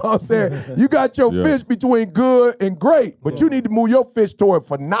 You know what I'm saying? You got your fish between good and great, but you need to move your fish toward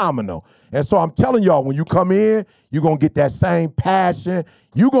phenomenal. And so I'm telling y'all, when you come in, you're going to get that same passion.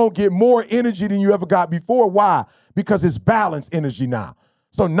 You're going to get more energy than you ever got before. Why? Because it's balanced energy now.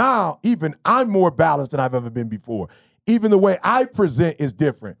 So now, even I'm more balanced than I've ever been before. Even the way I present is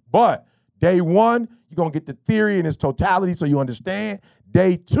different. But day one, you're going to get the theory in its totality so you understand.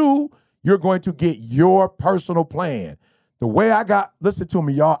 Day two, you're going to get your personal plan. The way listen to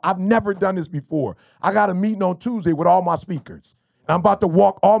me, y'all, I've never done this before. I got a meeting on Tuesday with all my speakers. And I'm about to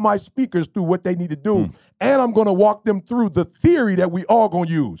walk all my speakers through what they need to do. And I'm going to walk them through the theory that we all going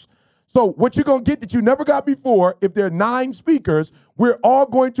to use. So what you're going to get that you never got before, if there are 9 speakers, we're all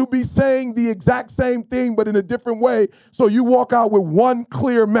going to be saying the exact same thing, but in a different way. So you walk out with one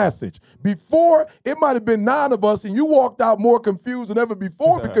clear message. Before, it might have been 9 of us, and you walked out more confused than ever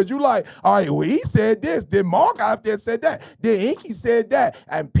before because you like, all right, well, he said this. Then Mark out there said that. Then Inky said that.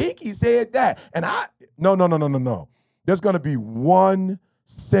 And Pinky said that. And No. There's going to be one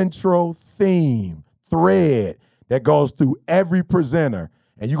central thread that goes through every presenter.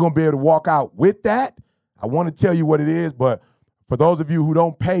 And you're going to be able to walk out with that. I want to tell you what it is, but for those of you who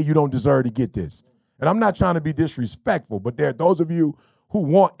don't pay, you don't deserve to get this. And I'm not trying to be disrespectful, but there are those of you who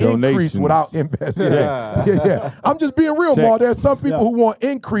want increase without investment. Yeah. I'm just being real, Maul. There are some people who want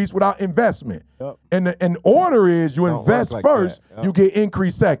increase without investment. Yep. And the order is you invest first, you get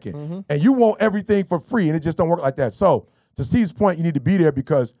increase second. And you want everything for free, and it just don't work like that. So to C's point, you need to be there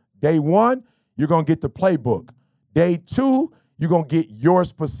because day one, you're going to get the playbook. Day two, you're going to get your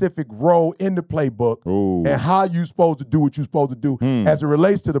specific role in the playbook and how you're supposed to do what you're supposed to do as it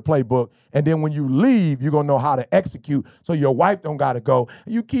relates to the playbook. And then when you leave, you're going to know how to execute so your wife don't got to go,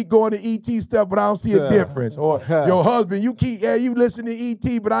 you keep going to ET stuff, but I don't see a difference. Or your husband, you listen to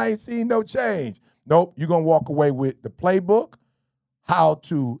ET, but I ain't seen no change. Nope, you're going to walk away with the playbook, how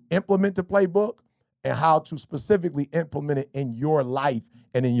to implement the playbook, and how to specifically implement it in your life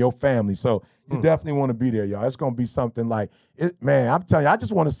and in your family. So you definitely want to be there, y'all. It's going to be something like, I'm telling you, I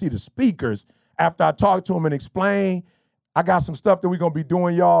just want to see the speakers after I talk to them and explain. I got some stuff that we're going to be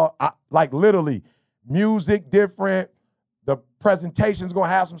doing, y'all. Like literally, music different. The presentation's going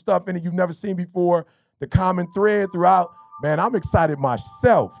to have some stuff in it you've never seen before. The common thread throughout. Man, I'm excited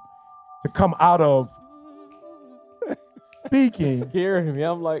myself to come out of speaking. Scaring me.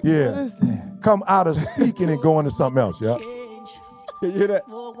 I'm like, what is that? Come out of speaking and go into something else, yeah. You hear that?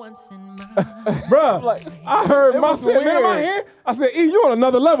 Bruh, like, I heard myself in my head. I said, E, you on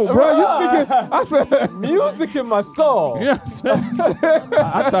another level, bro. You speaking. I said, music in my soul. You know what I'm saying?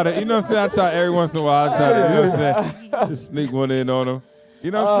 I try to, you know what I'm saying? I try every once in a while. I try to, you know what I'm saying? Just sneak one in on them.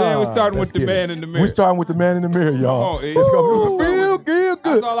 You know what I'm saying? We're starting with the man in the mirror. We're starting with the man in the mirror, y'all. It's going to be real good.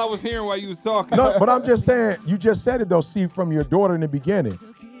 That's all I was hearing while you was talking. No, but I'm just saying, you just said it though, see, from your daughter in the beginning.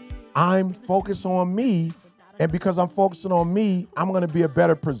 I'm focused on me, and because I'm focusing on me, I'm going to be a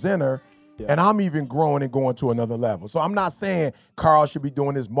better presenter, and I'm even growing and going to another level. So I'm not saying Carl should be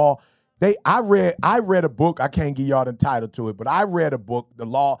doing this more. I read a book. I can't give y'all the title to it, but I read a book, The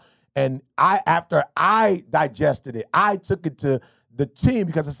Law, and after I digested it, I took it to the team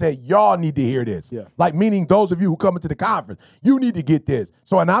because I said, y'all need to hear this. Yeah. Like, meaning those of you who come into the conference, you need to get this.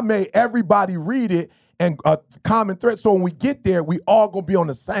 So, and I made everybody read it and a common thread. So when we get there, we all gonna be on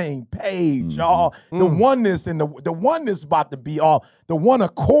the same page, y'all. The oneness and the oneness about to be all, the one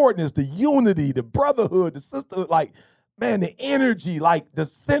accordness, the unity, the brotherhood, the sisterhood, like, man, the energy, like the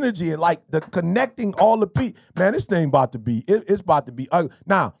synergy and like the connecting all the people. Man, this thing about to be, it's about to be.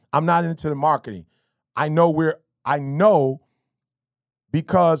 Now, I'm not into the marketing. I know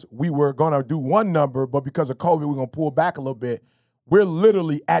because we were gonna do one number, but because of COVID, we're gonna pull back a little bit. We're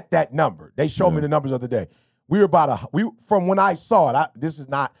literally at that number. They showed me the numbers of the day. We were from when I saw it, this is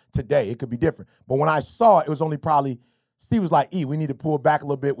not today, it could be different. But when I saw it, it was only probably, Steve was like, E, we need to pull back a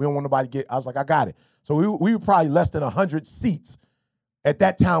little bit. We don't want nobody to get, I was like, I got it. So we were probably less than 100 seats at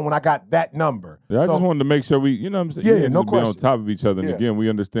that time when I got that number. Yeah, I just wanted to make sure we, you know what I'm saying? Yeah, no question. Be on top of each other. And again, we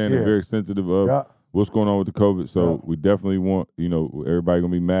understand and very sensitive of what's going on with the COVID. So we definitely want, everybody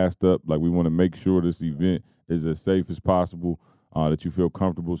going to be masked up. Like, we want to make sure this event is as safe as possible. That you feel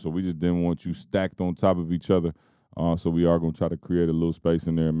comfortable. So we just didn't want you stacked on top of each other. So we are going to try to create a little space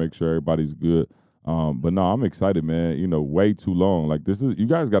in there and make sure everybody's good. But no, I'm excited, man. Way too long. Like, this is, you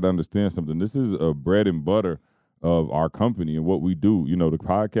guys got to understand something. This is a bread and butter of our company and what we do. The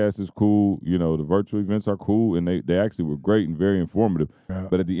podcast is cool. The virtual events are cool, and they actually were great and very informative. Yeah.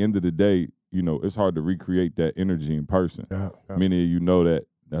 But at the end of the day, it's hard to recreate that energy in person. Yeah. Many of you know that.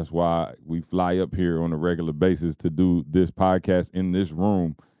 That's why we fly up here on a regular basis to do this podcast in this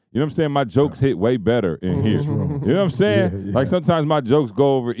room. You know what I'm saying? My jokes hit way better in here. You know what I'm saying? Yeah. Like sometimes my jokes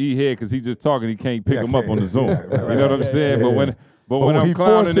go over E-head because he's just talking. He can't pick them up on the Zoom. You know what I'm saying? But when I'm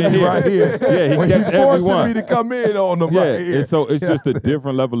clowning in here, right here, yeah, when he he's gets forcing everyone. me to come in on them Yeah, right here. and so it's just a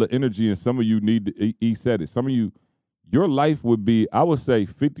different level of energy, and some of you need to, he said it, some of you, your life would be, I would say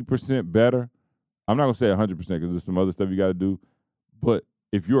 50% better. I'm not going to say 100% because there's some other stuff you got to do, but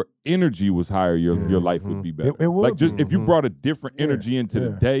if your energy was higher, your life would be better. It would like just be. if you brought a different energy into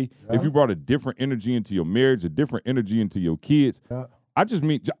the day, Yeah. if you brought a different energy into your marriage, a different energy into your kids, I just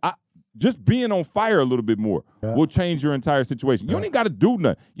mean, just being on fire a little bit more will change your entire situation. You don't even got to do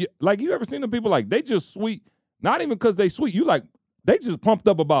nothing. You ever seen them people like, they just sweet, not even because they sweet, you like, they just pumped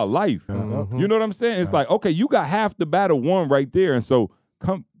up about life. You know what I'm saying? It's like, okay, you got half the battle won right there. And so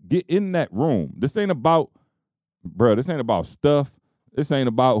come get in that room. This ain't about stuff. This ain't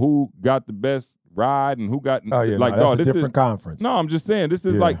about who got the best ride and who got that's dog, a this different is, conference. No, I'm just saying this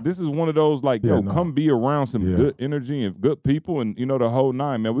is this is one of those come be around some good energy and good people and the whole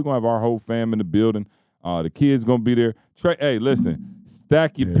nine, man. We're gonna have our whole fam in the building. The kids gonna be there. Trey, hey, listen,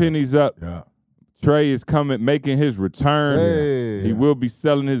 stack your pennies up. Yeah. Trey is coming, making his return. Hey. He will be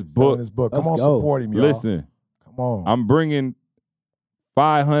selling his book. Come on, support him, y'all. Listen, come on. I'm bringing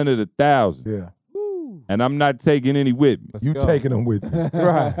 500, 1,000. Yeah. And I'm not taking any with me. You taking them with you.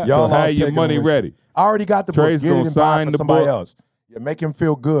 Right. Y'all So have your money ready. I already got the Trey's book. Get gonna it and buy it sign for the somebody book. else. Yeah, make him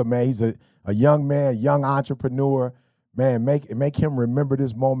feel good, man. He's a young man, young entrepreneur. Man, make him remember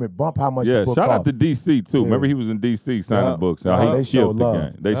this moment. Bump how much the book shout out cost. to DC too. Remember he was in DC signing books. He They show killed the love.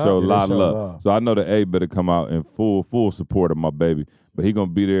 game. They show a lot they of show love. love. So I know that A better come out in full support of my baby. But he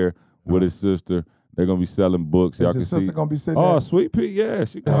gonna be there with his sister. They're gonna be selling books. Y'all Is can his see. sister gonna be sitting Oh, there? Sweet Pea, yeah,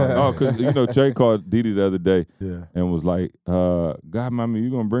 she called. Because Trey called Didi the other day Yeah. and was like, "God, mommy, you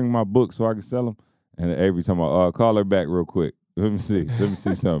gonna bring my book so I can sell them?" And every time I call her back real quick. Let me see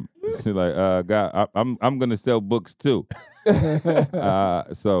something. She's like, God, I'm gonna sell books too. So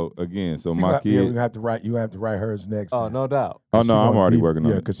my kid. Yeah, we have to write. You have to write hers next. Oh, time. no doubt. Oh She no, I'm gonna already deep- working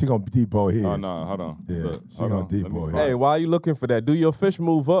on Yeah, it. because she gonna depot his. Oh no, hold on. Yeah, Look, she hold gonna on. Let me depot find his. Hey, while you looking for that, do your fish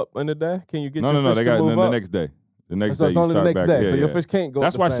move up in the day? Can you get No, your fish they to got move the up? next day. The next So day it's you only the start next back. day. Yeah, So your yeah. fish can't go.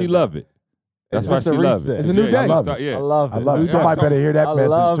 That's at the why same she day. love it. That's It's why just she a love reset. it. It's a new Yeah, day. you love start- it. yeah. I love it. I love it. Yeah. Somebody better hear that I message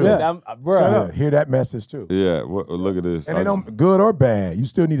love too. it. Yeah, hear that message too. Yeah, look at this. And it don't good or bad. You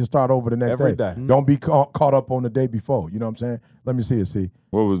still need to start over the next Every day. day. Don't be caught up on the day before. You know what I'm saying? Let me see it. See.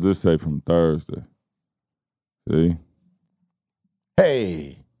 What was this say from Thursday? See?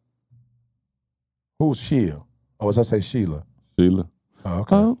 Hey, who's Sheila? Oh, as I say Sheila. Sheila. Oh,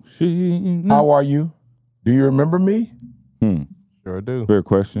 okay. Oh, Sheila. How are you? Do you remember me? Sure do. Fair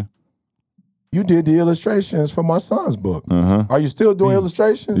question. You did the illustrations for my son's book. Uh-huh. Are you still doing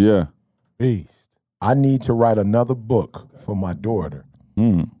illustrations? Yeah. Beast. I need to write another book for my daughter.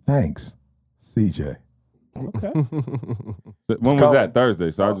 Thanks, CJ. When was that?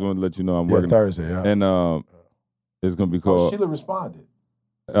 Thursday. So I just wanted to let you know I'm Yeah, working. Thursday. Yeah. And it's gonna be Oh, called Sheila responded.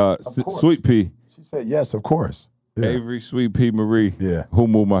 course. Sweet Pea. She said yes, of course. Yeah. Avery, Sweet Pea, Marie. Yeah. Who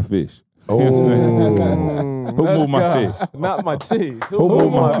moved my fish? Oh, Who moved my fish? Not my cheese. Who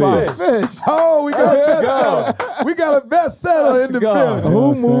moved my fish? fish. Oh, we got a bestseller. We got a bestseller in the go. building.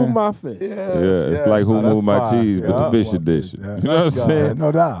 Who moved my fish? Yes, Yeah, it's yes. like who Oh, that's moved my fire. cheese, but Yeah. the fish Who moved my edition. fish, yeah. You know what I'm Yeah, saying?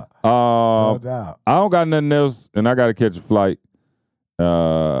 no doubt. No doubt. I don't got nothing else, and I got to catch a flight.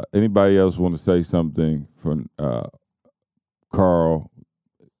 Anybody else want to say something from Carl?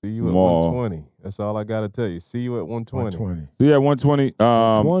 See you at Mall. 120. That's all I got to tell you. See you at 120. 120. See you at 120.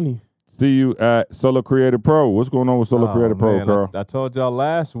 20. See you at Solo Creator Pro. What's going on with Solo Oh, Creator Pro, man, Carl? I told y'all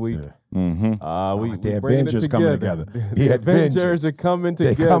last week. Yeah. Mm-hmm. We the bringing Avengers it coming together. together. The The Avengers Avengers. are coming They're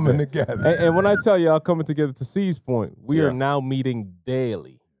together. coming together. And when I tell y'all coming together to C's point, we Yeah. are now meeting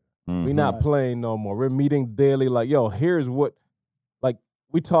daily. Mm-hmm. We're not playing no more. We're meeting daily. Like, yo, here's what, like,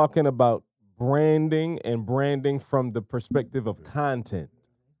 we talking about branding and branding from the perspective of content.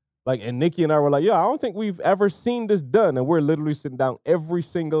 Like, and Nikki and I were like, yo, I don't think we've ever seen this done. And we're literally sitting down every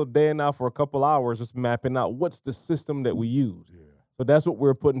single day now for a couple hours just mapping out what's the system that we use. So that's what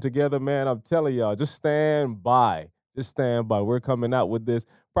we're putting together, man. I'm telling y'all, just stand by. Just stand by. We're coming out with this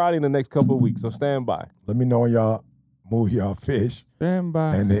probably in the next couple of weeks. So stand by. Let me know when y'all move y'all fish. Stand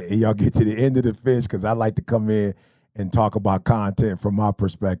by. And then y'all get to the end of the fish because I like to come in and talk about content from my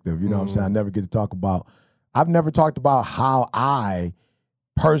perspective. You know what I'm saying? I never get to talk about, I've never talked about how I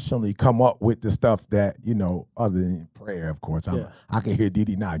personally come up with the stuff that, other than prayer, of course. I can hear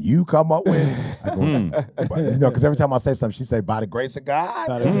Didi now. You come up with, I go, because every time I say something, she say, by the grace of God.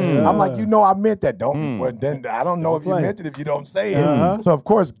 I'm like, I meant that. Well, then I don't know if you meant it if you don't say it. So, of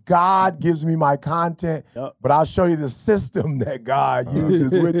course, God gives me my content, but I'll show you the system that God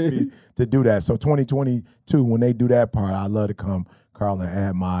uses with me to do that. So 2022, when they do that part, I love to come, Carl, and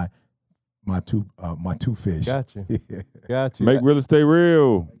add my two fish. Got you. Got you. Make real estate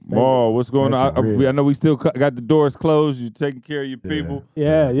real. Maul, what's going on? I know we still got the doors closed. You're taking care of your people.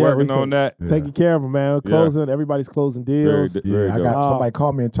 Yeah. Working on that. Taking care of them, man. Closing. Everybody's closing deals. I got somebody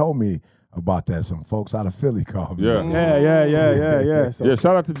called me and told me about that. Some folks out of Philly called me. Yeah. So, yeah,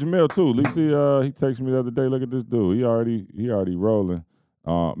 shout out to Jamil too. At least he texted me the other day. Look at this dude. He already rolling.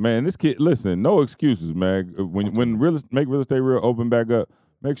 Man, this kid. Listen, no excuses, man. When Make Real Estate Real open back up.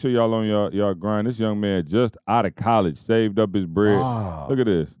 Make sure y'all on y'all grind. This young man just out of college, saved up his bread. Look at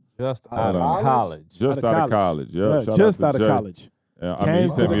this. Just out of college. Just out of college. Yeah, just out of college. Yeah, I mean, he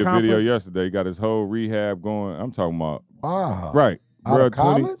sent me a video yesterday. He got his whole rehab going. I'm talking about. Wow. Right. Out of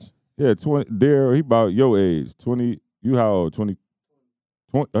college? Yeah, 20. Daryl, he about your age. 20. You how old? 20?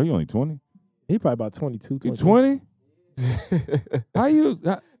 Are you only 20? He probably about 22. You 20? How you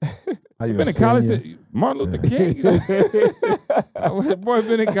been in college? Martin Luther King. Boy,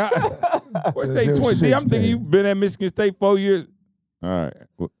 been in college. Boy, say 20. I'm thinking you been at Michigan State 4 years. All right.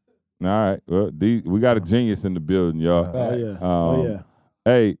 Well, we got a genius in the building, y'all. Oh yeah.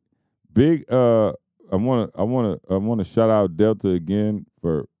 Hey, big. I wanna shout out Delta again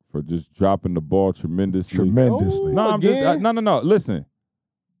for just dropping the ball tremendously. No, no. Listen,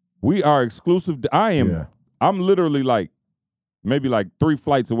 we are exclusive. I am. Yeah. I'm literally maybe 3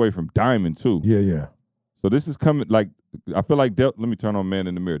 flights away from Diamond too. Yeah. So this is coming. I feel like Delta. Let me turn on Man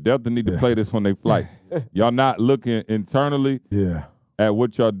in the Mirror. Delta need to play this on their flights. Y'all not looking internally. At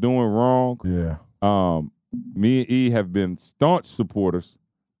what y'all doing wrong. Me and E have been staunch supporters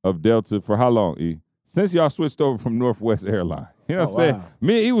of Delta for how long, E? Since y'all switched over from Northwest Airline. You know what I'm saying? Wow.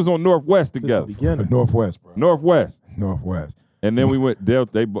 Me and E was on Northwest together. Northwest, bro. Northwest. And then we went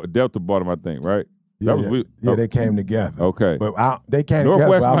Delta. Delta bought them, I think, right? They came together. Okay. But they came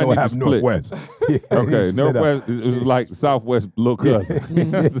Northwest together, but I don't have split. Northwest. Okay, Northwest it was like Southwest little cousin. You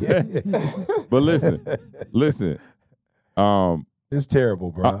know what I'm saying? But listen. It's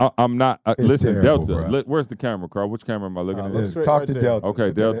terrible, bro. I'm not. Listen, terrible, Delta. Where's the camera, Carl? Which camera am I looking at? Talk to Delta.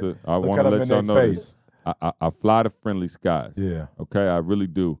 Okay, Delta. I want to let y'all know this. I fly to friendly skies. Yeah. Okay, I really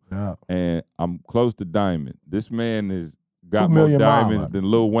do. Yeah. And I'm close to Diamond. This man has got more diamonds than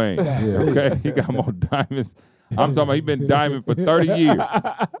Lil Wayne. Okay, he got more diamonds. I'm talking about he been diamond for 30 years.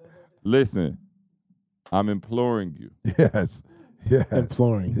 Listen, I'm imploring you. Yes. Yeah.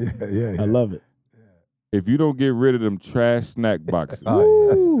 Imploring. Yeah. I love it. If you don't get rid of them trash snack boxes,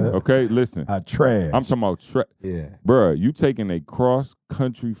 okay, listen. Trash. I'm talking about trash. Yeah. Bruh, you taking a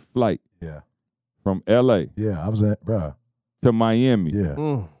cross-country flight from L.A. Yeah, I was at, bruh. To Miami.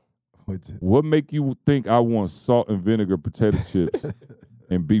 Yeah. What make you think I want salt and vinegar potato chips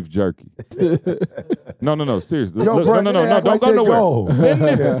and beef jerky? No, seriously. Yo, Look, bro, no, don't go nowhere. Send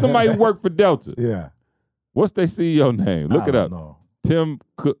this to somebody who worked for Delta. Yeah. What's their CEO name? Look it up. Know. Tim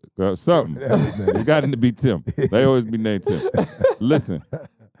Cook, something. It got to be Tim. They always be named Tim. Listen,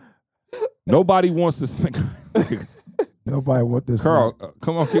 nobody wants to think. Nobody want this. Carl,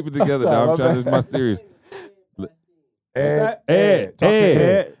 come on, keep it together now. I'm trying. This is my serious. Ed.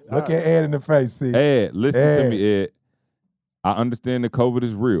 Look at Ed in the face. See, Ed, listen to me, Ed. I understand that COVID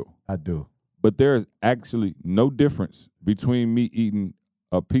is real. I do. But there is actually no difference between me eating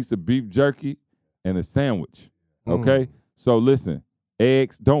a piece of beef jerky and a sandwich. Okay? So listen,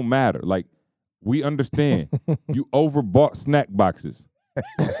 eggs don't matter. Like, we understand. You overbought snack boxes.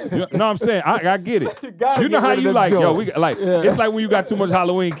 You know what I'm saying? I get it. You know how you like, it's like when you got too much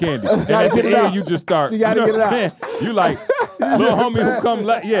Halloween candy. And at the end, you just start. You got to get it out. You like, little homie who come,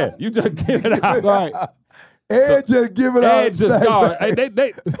 you just give it out. Right. Ed just give it out. Ed just, dog,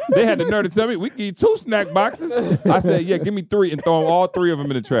 they had the nerve to tell me, we can eat 2 snack boxes. I said, yeah, give me 3 and throw all 3 of them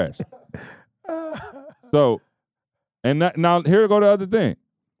in the trash. So, now here go the other thing.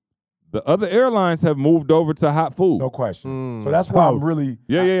 The other airlines have moved over to hot food. No question. So that's why I'm really.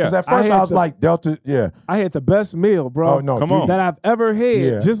 Yeah. Because at first I was like, Delta, I had the best meal, bro. Oh, no. Come on. That I've ever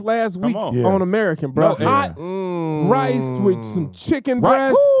had just last week on American, bro. No, hot rice with some chicken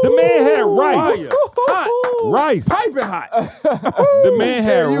breast. The man had rice. Hot rice. Piping hot. The man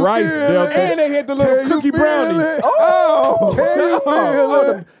had rice, Delta. And they had the little cookie brownie.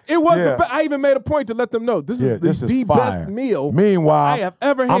 It was the best. I even made a point to let them know this is the best meal Meanwhile, I have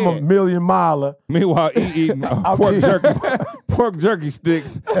ever had. I'm a million miler. Meanwhile, eating pork pork jerky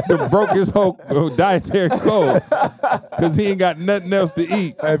sticks that broke his whole dietary code because he ain't got nothing else to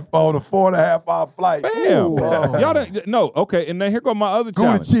eat. On a 4.5-hour flight. Damn. Y'all don't, no, okay, and then here go my other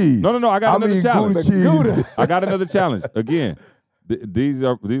challenge. Gouda cheese. No, I got another challenge. Gouda cheese. I got another challenge. Again, these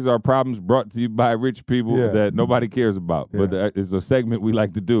are problems brought to you by rich people that nobody cares about. But it's a segment we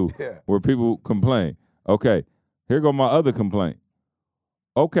like to do where people complain. Okay, here go my other complaint.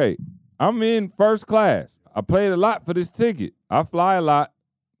 Okay, I'm in first class. I paid a lot for this ticket. I fly a lot,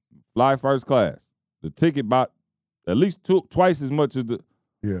 fly first class. The ticket about at least twice as much as the.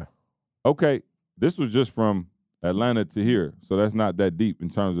 Yeah. Okay, this was just from Atlanta to here, so that's not that deep in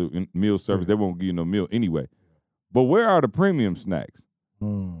terms of meal service. They won't give you no meal anyway. But where are the premium snacks?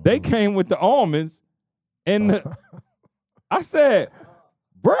 They came with the almonds, and I said,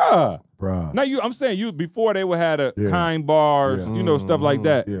 bruh. Now I'm saying you before they would have the Kind bars, stuff like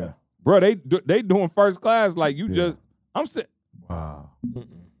that. Yeah. Bro, they doing first class like you just. I'm saying. Wow.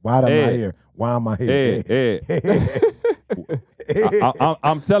 Why am I here? Why am I here?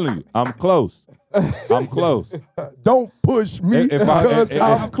 I'm telling you, I'm close. I'm close. Don't push me because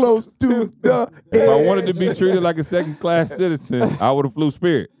I'm close to the If I wanted to be treated like a second-class citizen, I would have flew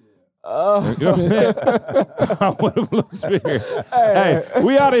Spirit. You know what I'm saying? I would have flew Spirit. Hey,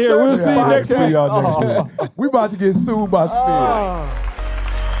 we out of here. We'll see you next week. We about to get sued by Spirit.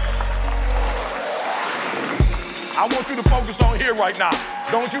 I want you to focus on here right now.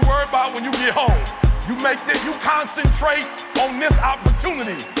 Don't you worry about when you get home. You concentrate on this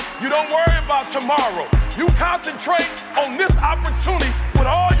opportunity. You don't worry about tomorrow. You concentrate on this opportunity.